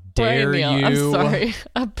 how dare Ryan you? Neal. I'm sorry.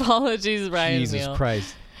 Apologies, Ryan Jesus Neal.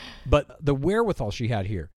 Christ. But the wherewithal she had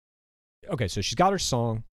here. Okay, so she's got her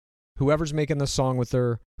song. Whoever's making the song with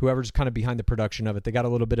her, whoever's kind of behind the production of it, they got a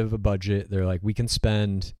little bit of a budget. They're like, we can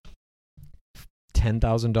spend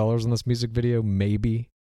 $10,000 on this music video, maybe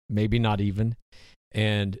not even.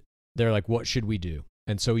 And they're like, what should we do?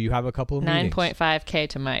 And so you have a couple of meetings. 9.5K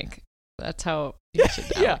to Mike. That's how you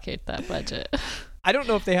should allocate that budget. I don't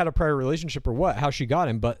know if they had a prior relationship or what, how she got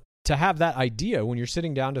him, but to have that idea when you're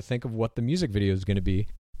sitting down to think of what the music video is going to be,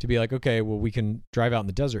 to be like, okay, well, we can drive out in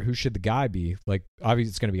the desert. Who should the guy be? Like, obviously,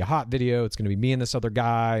 it's going to be a hot video. It's going to be me and this other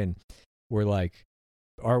guy. And we're like,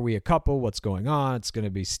 are we a couple? What's going on? It's going to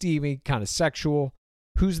be steamy, kind of sexual.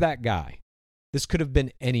 Who's that guy? This could have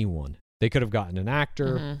been anyone. They could have gotten an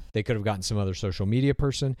actor. Mm-hmm. They could have gotten some other social media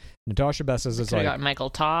person. Natasha Bessez is like, got Michael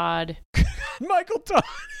Todd. Michael Todd.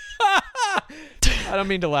 I don't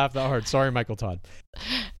mean to laugh that hard. Sorry, Michael Todd.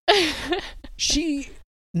 She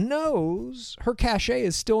knows her cachet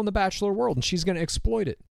is still in the Bachelor world and she's going to exploit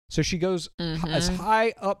it. So she goes as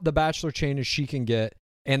high up the Bachelor chain as she can get.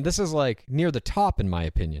 And this is like near the top, in my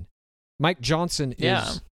opinion. Mike Johnson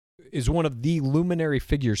is one of the luminary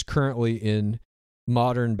figures currently in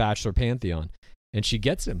modern Bachelor pantheon. And she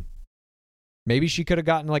gets him. Maybe she could have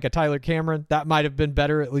gotten like a Tyler Cameron. That might have been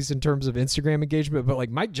better, at least in terms of Instagram engagement. But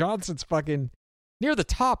like Mike Johnson's fucking near the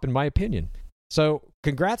top, in my opinion. So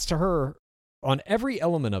congrats to her on every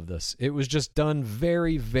element of this. It was just done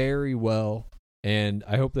very, very well. And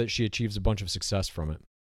I hope that she achieves a bunch of success from it.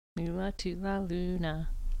 Lula to la Luna.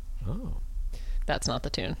 Oh. That's not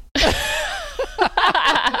the tune.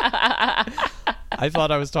 I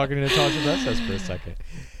thought I was talking to Natasha Bessez for a second.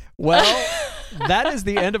 Well, that is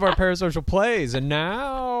the end of our parasocial plays. And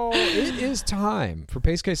now it is time for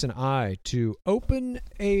Pace Case and I to open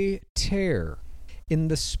a tear in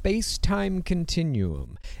the space-time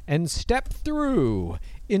continuum and step through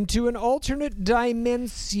into an alternate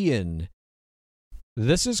dimension.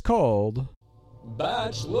 This is called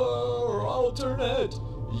Bachelor Alternate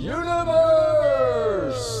Universe.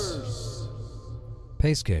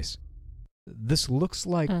 Pace Case. This looks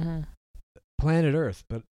like planet Earth,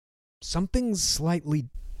 but something's slightly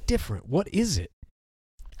different. What is it?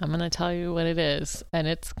 I'm going to tell you what it is, and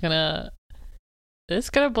it's going to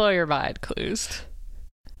blow your mind, Clues.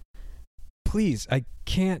 Please, I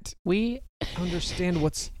can't understand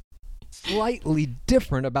what's slightly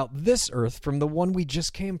different about this Earth from the one we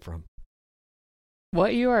just came from.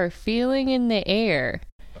 What you are feeling in the air,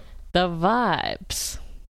 the vibes,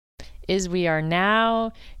 is we are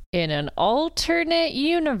now in an alternate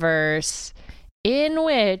universe in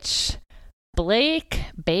which Blake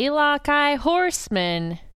Baylock-Eye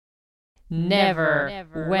Horseman never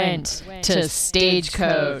went to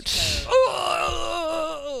Stagecoach.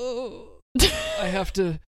 I have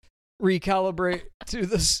to recalibrate to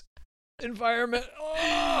this environment.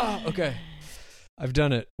 Okay. I've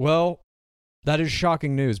done it. Well, that is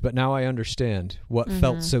shocking news, but now I understand what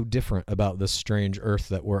felt so different about this strange Earth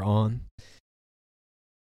that we're on.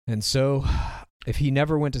 And so, if he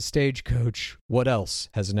never went to Stagecoach, what else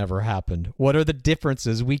has never happened? What are the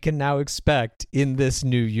differences we can now expect in this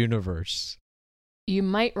new universe? You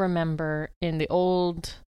might remember in the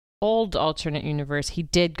old alternate universe, he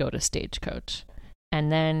did go to Stagecoach.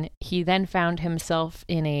 And then he found himself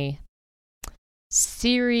in a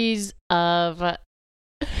series of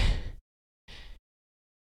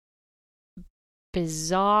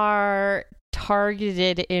bizarre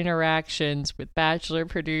targeted interactions with Bachelor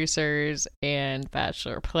producers and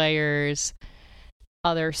Bachelor players.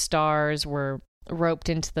 Other stars were roped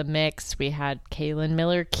into the mix. We had Kaylin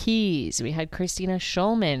Miller-Keys. We had Christina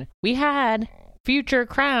Schulman. We had future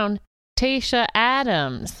crown Tayshia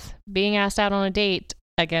Adams being asked out on a date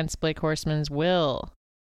against Blake Horseman's will.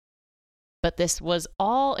 But this was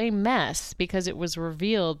all a mess because it was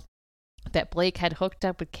revealed that Blake had hooked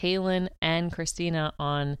up with Kaylin and Christina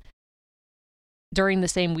during the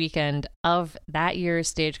same weekend of that year's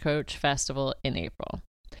Stagecoach Festival in April.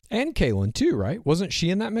 And Kaylin too, right? Wasn't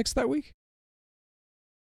she in that mix that week?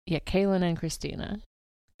 Yeah, Kaylin and Christina.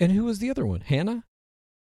 And who was the other one? Hannah?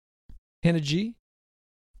 Hannah G?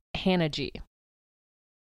 Hannah G.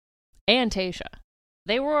 And Tasha.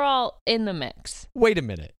 They were all in the mix. Wait a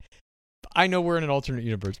minute. I know we're in an alternate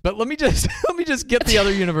universe, but let me just get the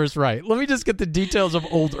other universe right. Let me just get the details of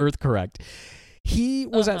Old Earth correct. He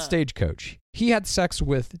was at Stagecoach. He had sex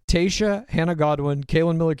with Tasha, Hannah Godwin,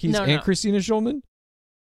 Kaylin Miller-Keys, and Christina Schulman?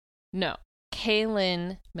 No.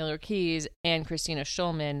 Kaylin Miller-Keys and Christina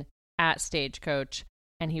Schulman at Stagecoach,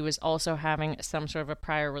 and he was also having some sort of a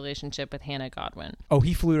prior relationship with Hannah Godwin. Oh,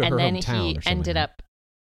 he flew to her hometown or something. And then he ended up...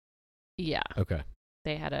 Yeah. Okay.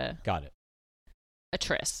 They had a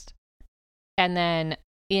tryst. And then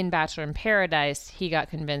in Bachelor in Paradise, he got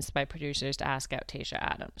convinced by producers to ask out Tasha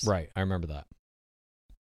Adams. Right, I remember that.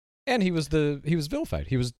 And he was vilified.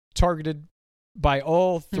 He was targeted by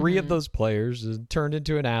all three of those players, turned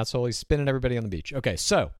into an asshole. He's spinning everybody on the beach. Okay,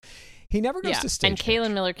 so he never goes to Stagecoach. And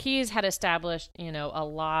Kaylin Miller-Keys had established, a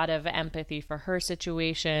lot of empathy for her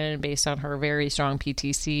situation based on her very strong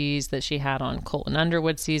PTCs that she had on Colton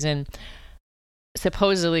Underwood's season.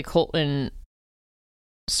 Supposedly, Colton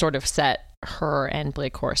sort of set her and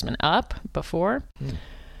Blake Horstmann up before.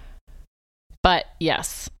 But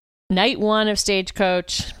yes, night 1 of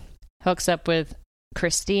Stagecoach hooks up with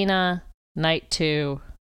Christina. Night 2,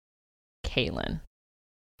 Kaylin.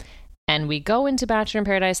 And we go into Bachelor in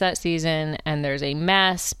Paradise that season, and there's a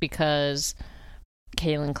mess because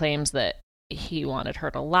Kaylin claims that he wanted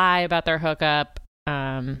her to lie about their hookup.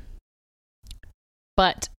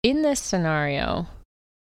 But in this scenario,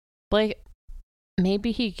 Blake,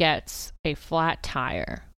 maybe he gets a flat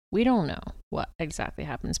tire. We don't know what exactly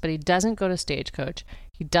happens, but he doesn't go to Stagecoach.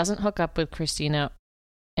 He doesn't hook up with Christina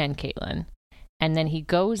and Kaylin. And then he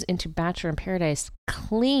goes into Bachelor in Paradise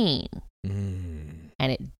clean. And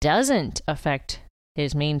it doesn't affect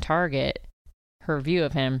his main target, her view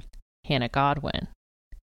of him, Hannah Godwin.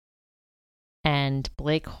 And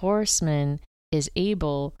Blake Horstmann is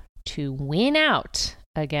able to win out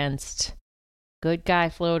against good guy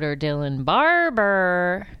floater Dylan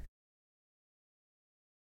Barber.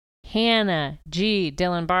 Hannah G,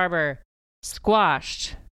 Dylan Barber,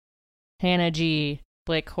 squashed. Hannah G,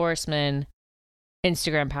 Blake Horstmann,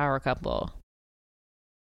 Instagram power couple.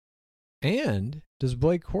 And does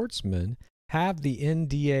Blake Horstmann have the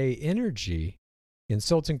NDA energy,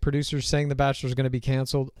 insulting producers, saying The Bachelor is going to be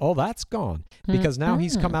canceled? All that's gone because now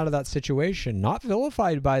he's come out of that situation, not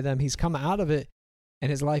vilified by them. He's come out of it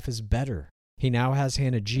and his life is better. He now has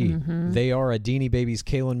Hannah G. They are a Deanie Babies,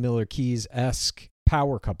 Kaylin Miller-Keys-esque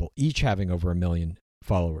power couple, each having over 1 million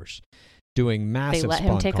followers, doing massive. They let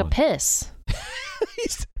him take a piss.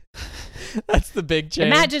 That's the big change.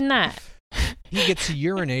 Imagine that. He gets to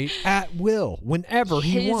urinate at will whenever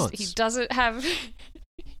he wants. He doesn't have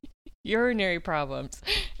urinary problems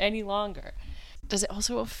any longer. Does it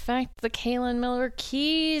also affect the Kaylin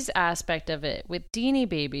Miller-Keys aspect of it with Deanie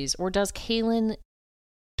Babies? Or does Kaylin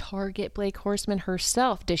target Blake Horstmann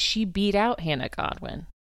herself? Does she beat out Hannah Godwin?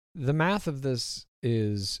 The math of this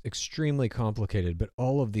is extremely complicated, but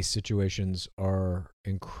all of these situations are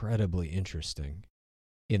incredibly interesting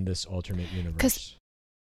in this alternate universe. Because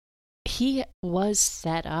he was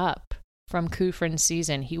set up from Kufrin's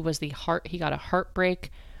season. He got a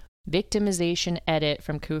heartbreak victimization edit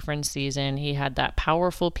from Kufrin's season. He had that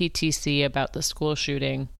powerful PTC about the school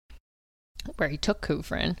shooting where he took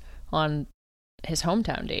Kufrin on his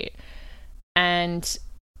hometown date. And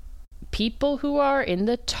people who are in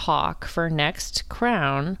the talk for next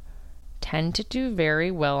crown tend to do very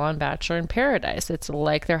well on Bachelor in Paradise. It's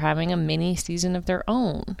like they're having a mini season of their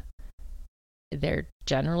own. They're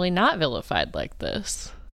generally not vilified like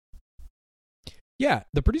this. Yeah,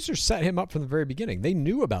 the producers set him up from the very beginning. They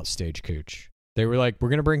knew about Stagecoach. They were like, we're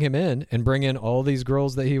going to bring him in and bring in all these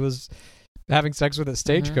girls that he was having sex with at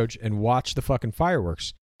Stagecoach and watch the fucking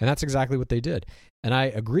fireworks. And that's exactly what they did. And I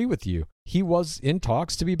agree with you. He was in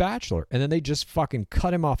talks to be Bachelor, and then they just fucking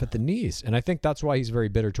cut him off at the knees. And I think that's why he's very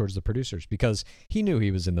bitter towards the producers, because he knew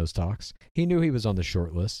he was in those talks. He knew he was on the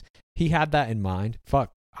short list. He had that in mind.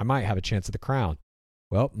 Fuck, I might have a chance at the crown.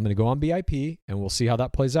 Well, I'm going to go on BIP, and we'll see how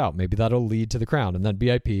that plays out. Maybe that'll lead to the crown. And then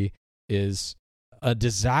BIP is a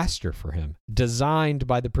disaster for him, designed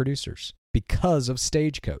by the producers because of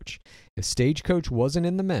Stagecoach. If Stagecoach wasn't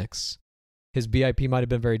in the mix, his BIP might have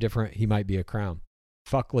been very different. He might be a crown.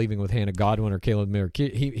 Fuck leaving with Hannah Godwin or Kaylin Miller.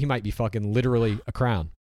 He might be fucking literally a crown.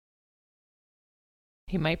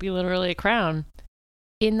 He might be literally a crown.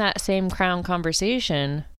 In that same crown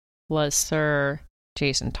conversation was Sir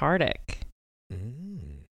Jason Tartick.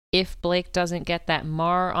 If Blake doesn't get that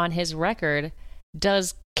mar on his record,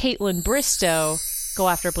 does Caitlin Bristow go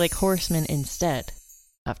after Blake Horseman instead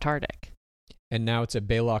of Tardik? And now it's a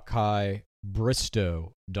Baylock High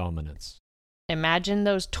Bristow dominance. Imagine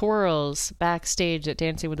those twirls backstage at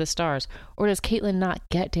Dancing with the Stars. Or does Caitlin not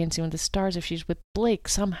get Dancing with the Stars if she's with Blake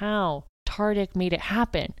somehow? Tardik made it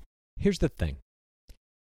happen. Here's the thing.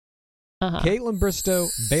 Caitlin Bristow,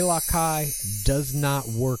 Baylock High does not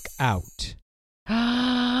work out.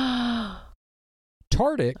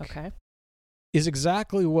 Tardik is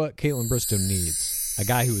exactly what Caitlin Bristow needs. A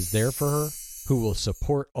guy who is there for her, who will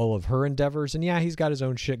support all of her endeavors. And yeah, he's got his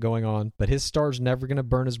own shit going on, but his star's never going to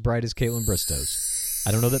burn as bright as Caitlin Bristow's.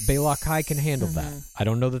 I don't know that Baylock High can handle that. I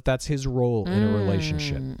don't know that that's his role in a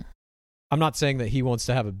relationship. I'm not saying that he wants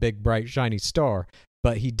to have a big, bright, shiny star,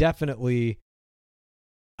 but he definitely...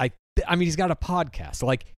 I mean, he's got a podcast.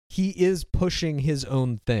 Like, he is pushing his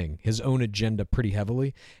own thing, his own agenda pretty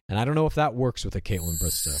heavily, and I don't know if that works with a Caitlin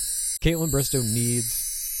Bristow. Caitlin Bristow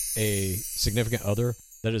needs a significant other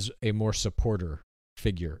that is a more supporter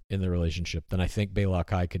figure in the relationship than I think Baylock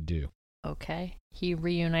High could do. Okay. He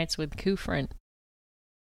reunites with Kufrin.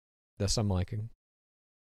 That's I'm liking.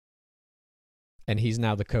 And he's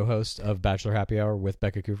now the co-host of Bachelor Happy Hour with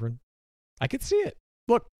Becca Kufrin. I could see it.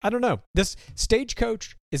 Look, I don't know. This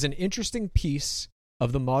Stagecoach is an interesting piece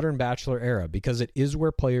of the modern Bachelor era because it is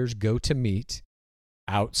where players go to meet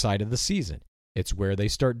outside of the season. It's where they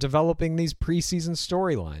start developing these preseason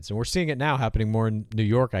storylines. And we're seeing it now happening more in New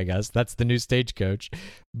York, I guess. That's the new Stagecoach.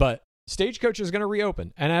 But Stagecoach is going to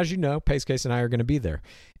reopen. And as you know, Pace Case and I are going to be there.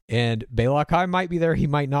 And Baylock High might be there. He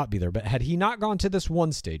might not be there. But had he not gone to this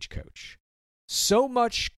one Stagecoach, so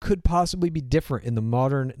much could possibly be different in the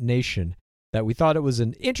modern nation that we thought it was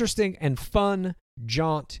an interesting and fun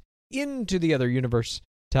jaunt into the other universe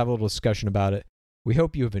to have a little discussion about it. We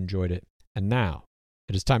hope you have enjoyed it. And now,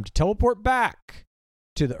 it is time to teleport back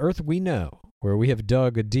to the earth we know, where we have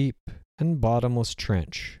dug a deep and bottomless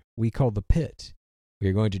trench we call the pit. We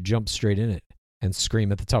are going to jump straight in it and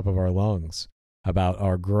scream at the top of our lungs about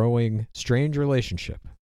our growing, strange relationship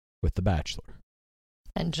with The Bachelor.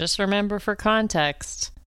 And just remember for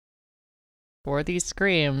context, for these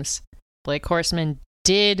screams, Blake Horseman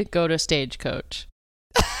did go to Stagecoach.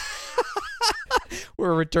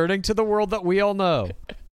 We're returning to the world that we all know.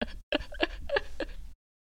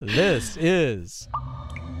 This is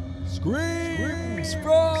Screams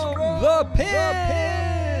from the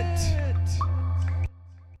Pit!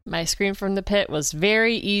 My Scream from the Pit was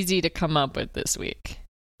very easy to come up with this week.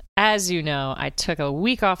 As you know, I took a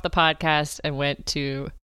week off the podcast and went to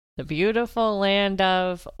the beautiful land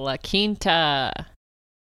of La Quinta.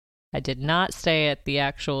 I did not stay at the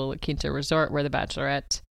actual La Quinta resort where The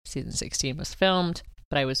Bachelorette season 16 was filmed,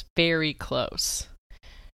 but I was very close.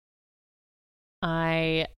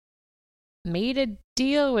 I made a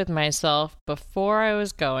deal with myself before I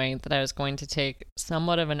was going that I was going to take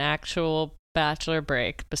somewhat of an actual Bachelor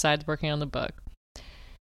break besides working on the book.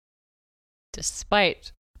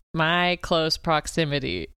 Despite my close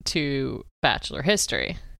proximity to Bachelor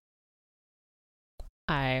history,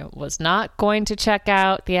 I was not going to check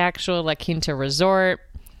out the actual La Quinta resort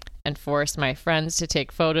and force my friends to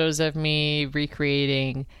take photos of me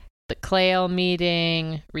recreating the Clayle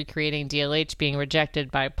meeting, recreating DLH being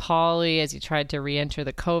rejected by Pauly as he tried to re-enter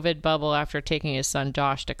the COVID bubble after taking his son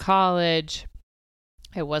Josh to college.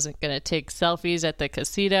 I wasn't going to take selfies at the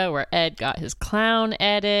casita where Ed got his clown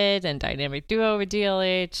edit and dynamic duo with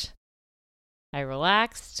DLH. I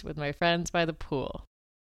relaxed with my friends by the pool.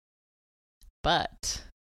 But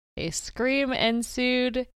a scream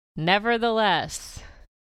ensued nevertheless.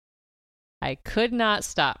 I could not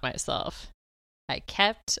stop myself. I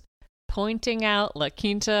kept pointing out La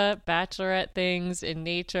Quinta Bachelorette things in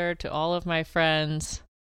nature to all of my friends.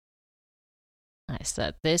 I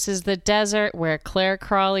said, this is the desert where Claire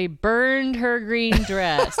Crawley burned her green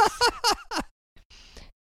dress.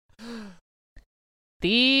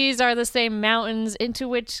 These are the same mountains into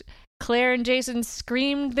which Claire and Jason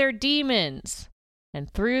screamed their demons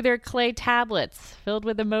and threw their clay tablets filled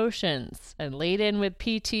with emotions and laden with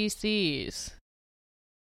PTCs.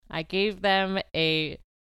 I gave them a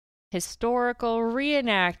historical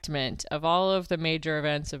reenactment of all of the major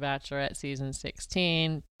events of Bachelorette season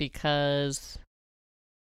 16 because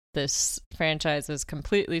this franchise has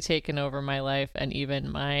completely taken over my life and even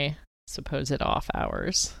my supposed off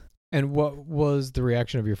hours. And what was the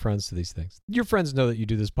reaction of your friends to these things? Your friends know that you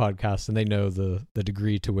do this podcast and they know the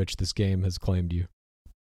degree to which this game has claimed you.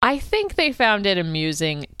 I think they found it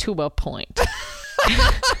amusing to a point.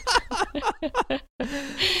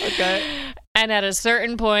 Okay. And at a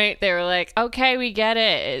certain point, they were like, "Okay, we get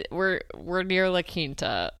it. We're near La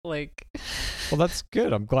Quinta." Like, Well, that's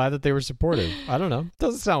good. I'm glad that they were supportive. I don't know.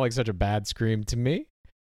 Doesn't sound like such a bad scream to me.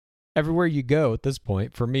 Everywhere you go at this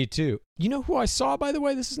point, for me too. You know who I saw, by the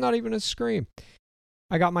way? This is not even a scream.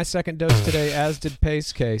 I got my second dose today, as did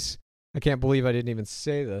Pace Case. I can't believe I didn't even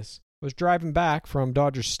say this. I was driving back from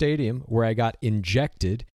Dodger Stadium where I got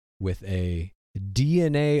injected with a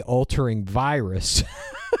DNA-altering virus.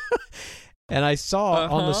 And I saw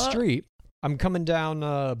on the street, I'm coming down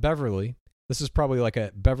Beverly. This is probably like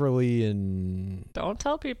a Beverly in... don't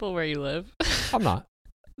tell people where you live. I'm not.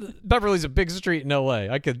 Beverly's a big street in L.A.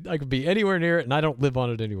 I could be anywhere near it, and I don't live on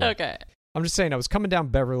it anyway. Okay. I'm just saying I was coming down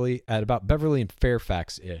Beverly at about Beverly and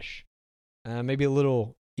Fairfax-ish. Maybe a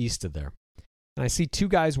little east of there. And I see two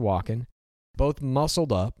guys walking, both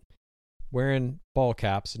muscled up, wearing ball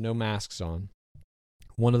caps, no masks on.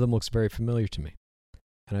 One of them looks very familiar to me.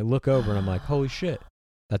 And I look over and I'm like, holy shit,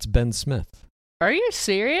 that's Ben Smith. Are you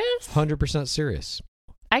serious? 100% serious.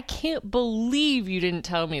 I can't believe you didn't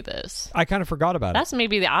tell me this. I kind of forgot about it. That's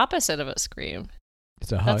maybe the opposite of a scream.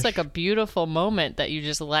 It's a hush. That's like a beautiful moment that you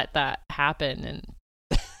just let that happen. And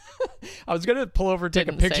I was going to pull over and take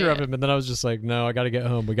a Didn't picture say of it. him, and then I was just like, no, I got to get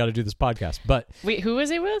home. We got to do this podcast. But wait, who was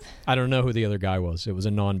he with? I don't know who the other guy was. It was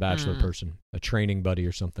a non-bachelor person, a training buddy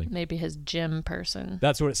or something. Maybe his gym person.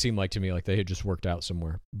 That's what it seemed like to me, like they had just worked out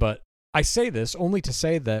somewhere. But I say this only to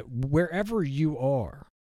say that wherever you are,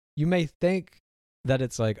 you may think that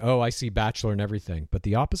it's like, oh, I see Bachelor and everything, but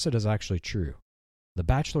the opposite is actually true. The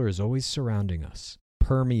Bachelor is always surrounding us,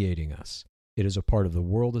 permeating us. It is a part of the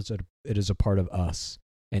world, it is a part of us.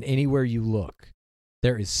 And anywhere you look,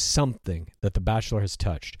 there is something that The Bachelor has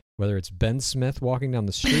touched, whether it's Ben Smith walking down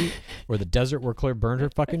the street or the desert where Claire burned her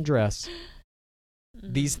fucking dress.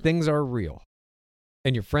 These things are real.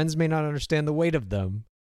 And your friends may not understand the weight of them,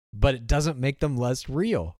 but it doesn't make them less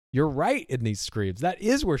real. You're right in these screams. That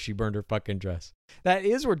is where she burned her fucking dress. That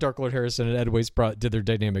is where Dark Lord Harrison and Ed Weisbrot did their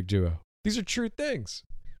dynamic duo. These are true things.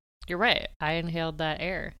 You're right. I inhaled that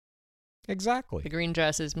air. Exactly. The green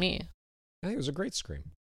dress is me. I think it was a great scream.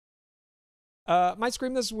 My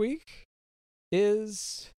scream this week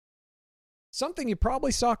is something you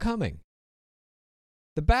probably saw coming.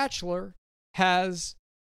 The Bachelor has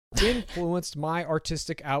influenced my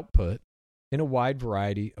artistic output in a wide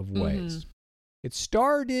variety of ways. Mm-hmm. It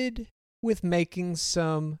started with making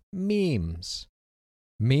some memes.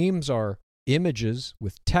 Memes are images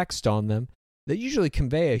with text on them that usually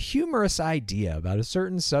convey a humorous idea about a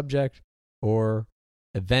certain subject or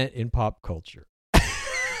event in pop culture.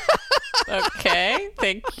 Okay,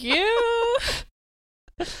 thank you.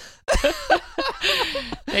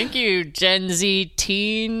 Thank you, Gen Z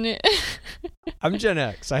teen. I'm Gen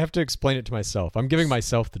X. I have to explain it to myself. I'm giving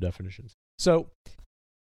myself the definitions. So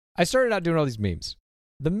I started out doing all these memes.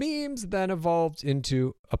 The memes then evolved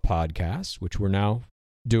into a podcast, which we're now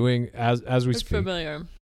doing as we speak. Familiar.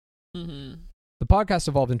 Mm-hmm. The podcast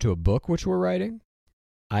evolved into a book, which we're writing.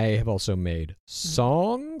 I have also made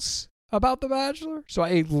songs about The Bachelor. So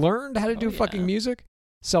I learned how to do fucking music.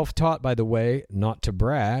 Self-taught, by the way, not to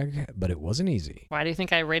brag, but it wasn't easy. Why do you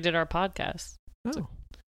think I rated our podcast? Oh,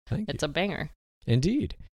 thank you. It's a banger.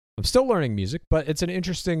 Indeed. I'm still learning music, but it's an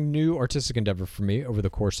interesting new artistic endeavor for me over the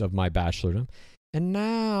course of my bachelordom. And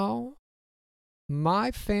now,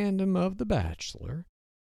 my fandom of The Bachelor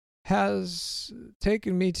has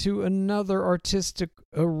taken me to another artistic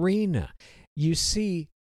arena. You see,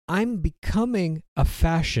 I'm becoming a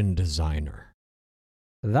fashion designer.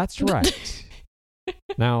 That's right.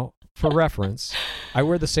 Now, for reference, I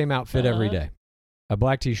wear the same outfit every day. A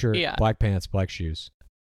black t-shirt, black pants, black shoes.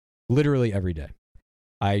 Literally every day.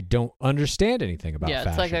 I don't understand anything about fashion.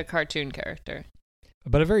 Yeah, it's like a cartoon character.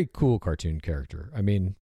 But a very cool cartoon character. I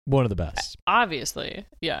mean, one of the best. Obviously.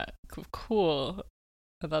 Yeah. Cool.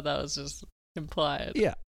 I thought that was just implied.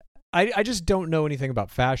 Yeah. I just don't know anything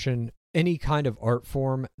about fashion. Any kind of art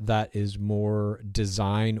form that is more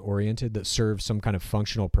design-oriented, that serves some kind of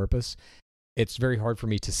functional purpose, it's very hard for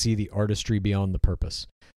me to see the artistry beyond the purpose.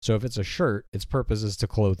 So if it's a shirt, its purpose is to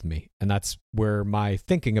clothe me. And that's where my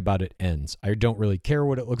thinking about it ends. I don't really care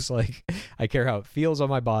what it looks like. I care how it feels on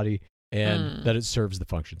my body and that it serves the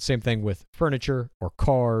function. Same thing with furniture or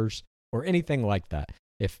cars or anything like that.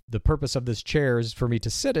 If the purpose of this chair is for me to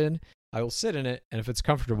sit in, I will sit in it. And if it's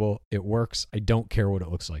comfortable, it works. I don't care what it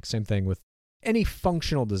looks like. Same thing with any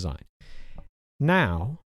functional design.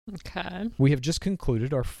 Now, we have just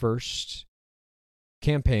concluded our first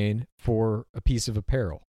campaign for a piece of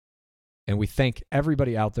apparel. And we thank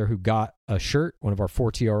everybody out there who got a shirt, one of our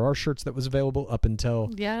 4TRR shirts that was available up until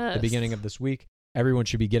the beginning of this week. Everyone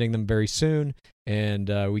should be getting them very soon, and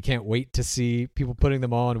we can't wait to see people putting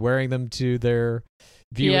them on, wearing them to their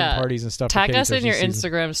viewing parties and stuff. Tag us in your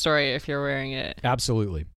Instagram story if you're wearing it.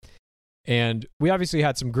 Absolutely. And we obviously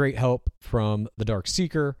had some great help from the Dark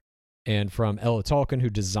Seeker and from Ella Tolkien, who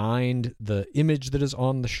designed the image that is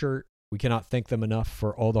on the shirt. We cannot thank them enough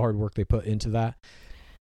for all the hard work they put into that.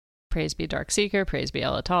 Praise be Dark Seeker. Praise be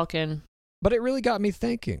Ella Tolkien. But it really got me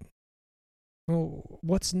thinking, well,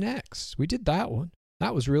 what's next? We did that one.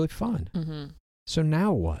 That was really fun. Mm-hmm. So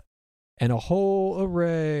now what? And a whole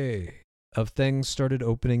array of things started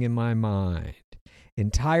opening in my mind.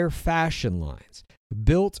 Entire fashion lines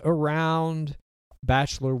built around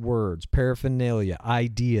Bachelor words, paraphernalia,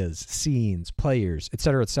 ideas, scenes, players,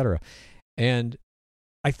 etc., etc. And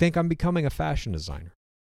I think I'm becoming a fashion designer.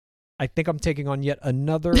 I think I'm taking on yet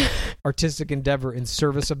another artistic endeavor in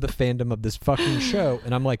service of the fandom of this fucking show.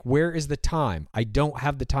 And I'm like, where is the time? I don't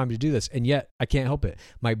have the time to do this. And yet I can't help it.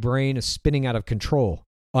 My brain is spinning out of control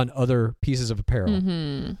on other pieces of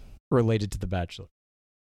apparel related to The Bachelor.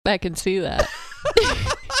 I can see that.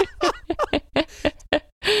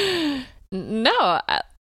 No,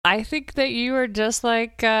 I think that you are just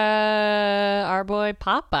like our boy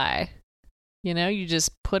Popeye. You know, you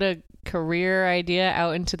just put a career idea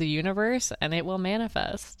out into the universe and it will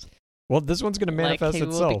manifest. Well, this one's going to manifest like he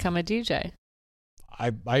itself. Will become a DJ.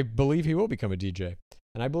 I believe he will become a DJ.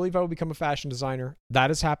 And I believe I will become a fashion designer.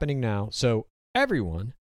 That is happening now. So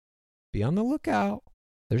everyone, be on the lookout.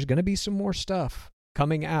 There's going to be some more stuff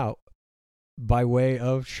coming out by way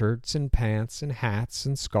of shirts and pants and hats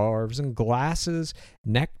and scarves and glasses,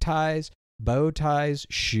 neckties, bow ties,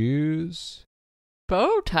 shoes.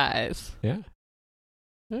 Bow ties? Yeah.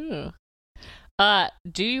 Ooh.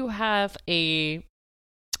 Do you have a...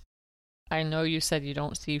 I know you said you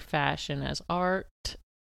don't see fashion as art,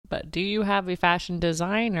 but do you have a fashion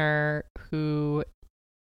designer who,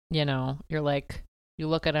 you know, you're like, you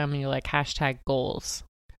look at them and you're like, hashtag goals?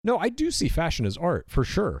 No, I do see fashion as art, for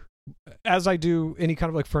sure. As I do any kind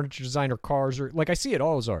of like furniture design or cars, or like I see it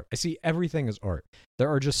all as art. I see everything as art. There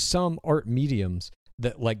are just some art mediums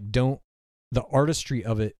that like don't, the artistry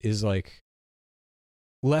of it is like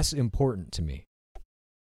less important to me.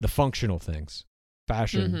 The functional things,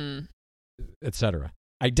 fashion, etc.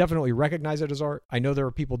 I definitely recognize it as art. I know there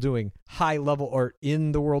are people doing high level art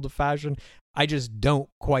in the world of fashion. I just don't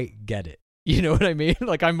quite get it. You know what I mean?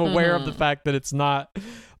 Like I'm aware of the fact that it's not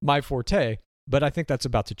my forte. But I think that's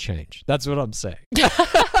about to change. That's what I'm saying.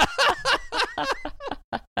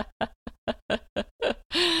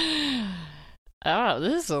 Oh,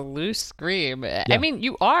 this is a loose scream. Yeah. I mean,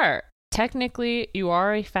 you are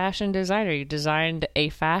a fashion designer. You designed a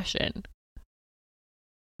fashion.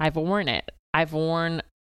 I've worn it. I've worn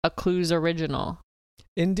a Clues original.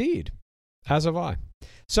 Indeed. As have I.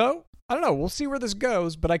 So, I don't know. We'll see where this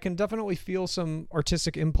goes, but I can definitely feel some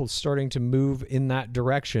artistic impulse starting to move in that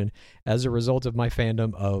direction as a result of my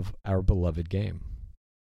fandom of our beloved game.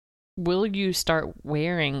 Will you start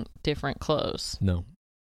wearing different clothes? No.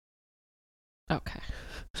 Okay.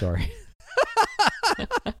 Sorry.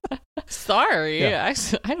 Sorry. Yeah.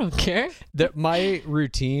 I don't care. My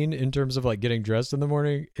routine in terms of like getting dressed in the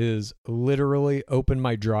morning is literally open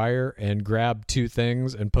my dryer and grab two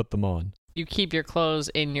things and put them on. You keep your clothes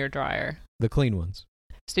in your dryer. The clean ones.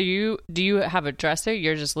 So do you have a dresser?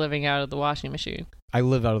 You're just living out of the washing machine. I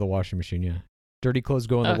live out of the washing machine, yeah. Dirty clothes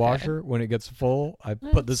go in the washer. When it gets full, I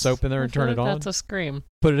put the soap in there and turn it on. That's a scream.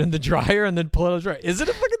 Put it in the dryer and then pull it out of the dryer. Is it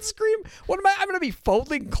a fucking scream? What am I'm going to be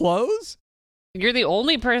folding clothes? You're the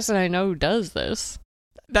only person I know who does this.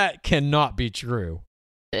 That cannot be true.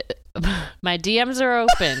 My DMs are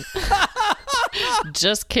open.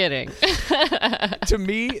 Just kidding. To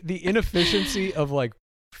me, the inefficiency of like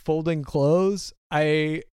folding clothes,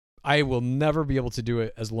 I will never be able to do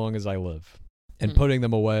it as long as I live. And putting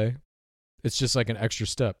them away, it's just like an extra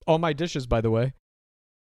step. All my dishes, by the way,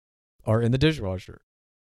 are in the dishwasher.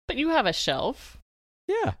 But you have a shelf.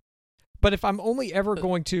 Yeah. But if I'm only ever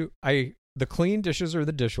going to, the clean dishes are in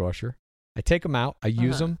the dishwasher. I take them out. I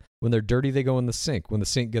use them. When they're dirty, they go in the sink. When the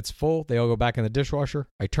sink gets full, they all go back in the dishwasher.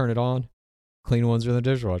 I turn it on. Clean ones are in the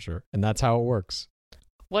dishwasher. And that's how it works.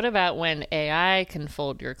 What about when AI can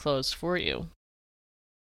fold your clothes for you?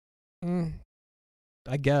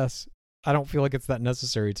 I guess. I don't feel like it's that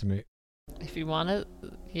necessary to me. If you want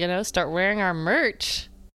to, start wearing our merch.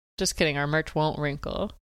 Just kidding. Our merch won't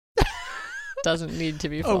wrinkle. Doesn't need to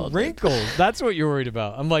be folded. Oh, wrinkles. That's what you're worried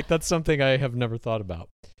about. I'm like, that's something I have never thought about.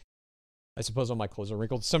 I suppose all my clothes are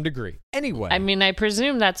wrinkled to some degree. Anyway. I mean, I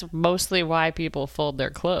presume that's mostly why people fold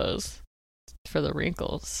their clothes. For the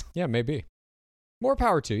wrinkles. Yeah, maybe. More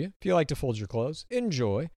power to you. If you like to fold your clothes,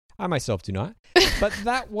 enjoy. I myself do not. But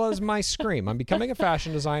that was my scream. I'm becoming a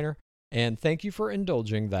fashion designer, and thank you for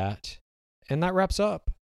indulging that. And that wraps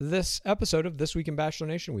up this episode of This Week in Bachelor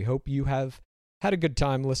Nation. We hope you have had a good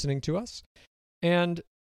time listening to us. And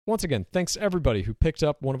once again, thanks everybody who picked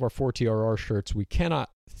up one of our 4TRR shirts. We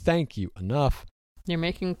cannot thank you enough. You're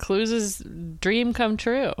making Clues' dream come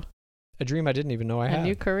true. A dream I didn't even know I had. A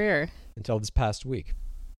new career. Until this past week.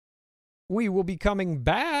 We will be coming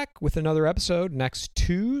back with another episode next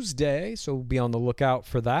Tuesday, so be on the lookout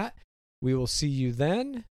for that. We will see you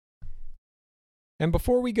then. And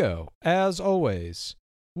before we go, as always,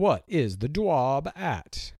 what is the DWAB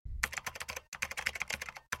at?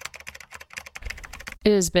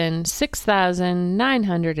 It has been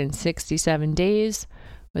 6,967 days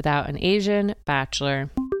without an Asian bachelor.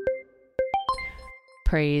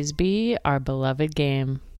 Praise be our beloved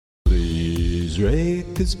game. Please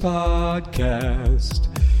rate this podcast.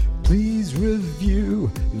 Please review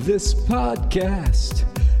this podcast.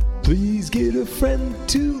 Please get a friend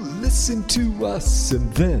to listen to us.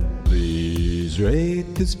 And then please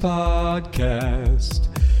rate this podcast.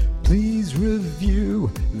 Please review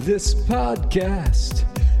this podcast.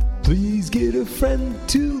 Please get a friend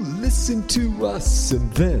to listen to us. And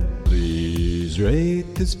then please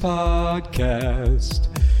rate this podcast.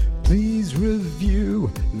 Please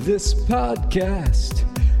review this podcast.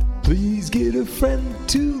 Please get a friend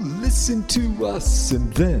to listen to us.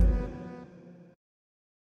 And then.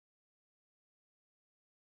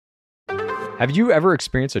 Have you ever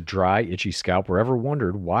experienced a dry, itchy scalp or ever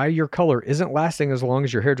wondered why your color isn't lasting as long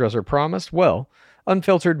as your hairdresser promised? Well,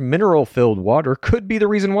 unfiltered, mineral-filled water could be the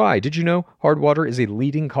reason why. Did you know hard water is a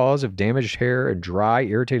leading cause of damaged hair and dry,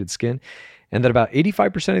 irritated skin? And that about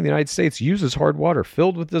 85% of the United States uses hard water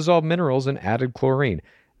filled with dissolved minerals and added chlorine.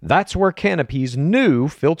 That's where Canopy's new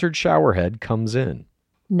filtered shower head comes in.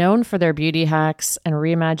 Known for their beauty hacks and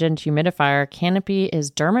reimagined humidifier, Canopy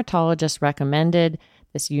is dermatologist recommended.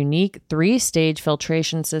 This unique 3-stage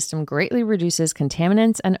filtration system greatly reduces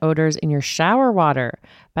contaminants and odors in your shower water.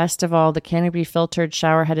 Best of all, the Canopy filtered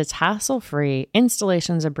shower head is hassle-free,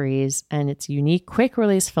 installation's a breeze, and its unique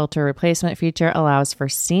quick-release filter replacement feature allows for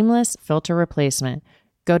seamless filter replacement.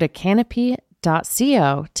 Go to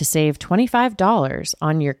canopy.co to save $25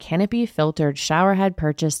 on your Canopy filtered shower head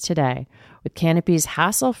purchase today with Canopy's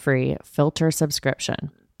hassle-free filter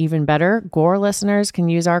subscription. Even better, Gore listeners can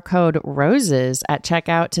use our code ROSES at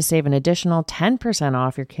checkout to save an additional 10%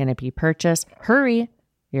 off your Canopy purchase. Hurry,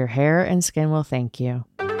 your hair and skin will thank you.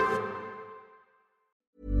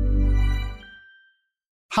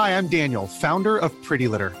 Hi, I'm Daniel, founder of Pretty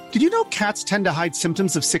Litter. Did you know cats tend to hide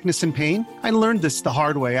symptoms of sickness and pain? I learned this the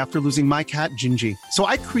hard way after losing my cat, Gingy. So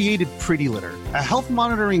I created Pretty Litter, a health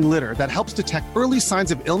monitoring litter that helps detect early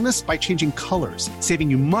signs of illness by changing colors, saving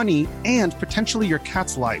you money and potentially your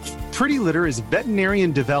cat's life. Pretty Litter is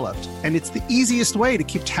veterinarian developed, and it's the easiest way to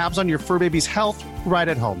keep tabs on your fur baby's health right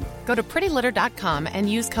at home. Go to prettylitter.com and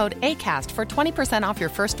use code ACAST for 20% off your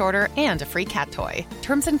first order and a free cat toy.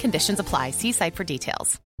 Terms and conditions apply. See site for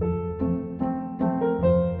details.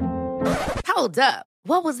 Hold up.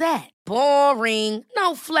 What was that? Boring.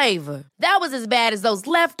 No flavor. That was as bad as those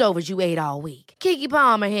leftovers you ate all week. Keke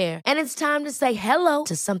Palmer here. And it's time to say hello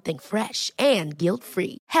to something fresh and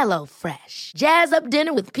guilt-free. Hello Fresh. Jazz up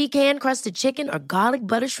dinner with pecan-crusted chicken or garlic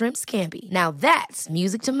butter shrimp scampi. Now that's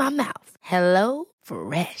music to my mouth. Hello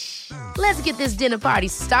Fresh. Let's get this dinner party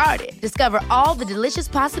started. Discover all the delicious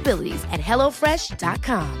possibilities at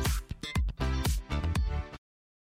HelloFresh.com.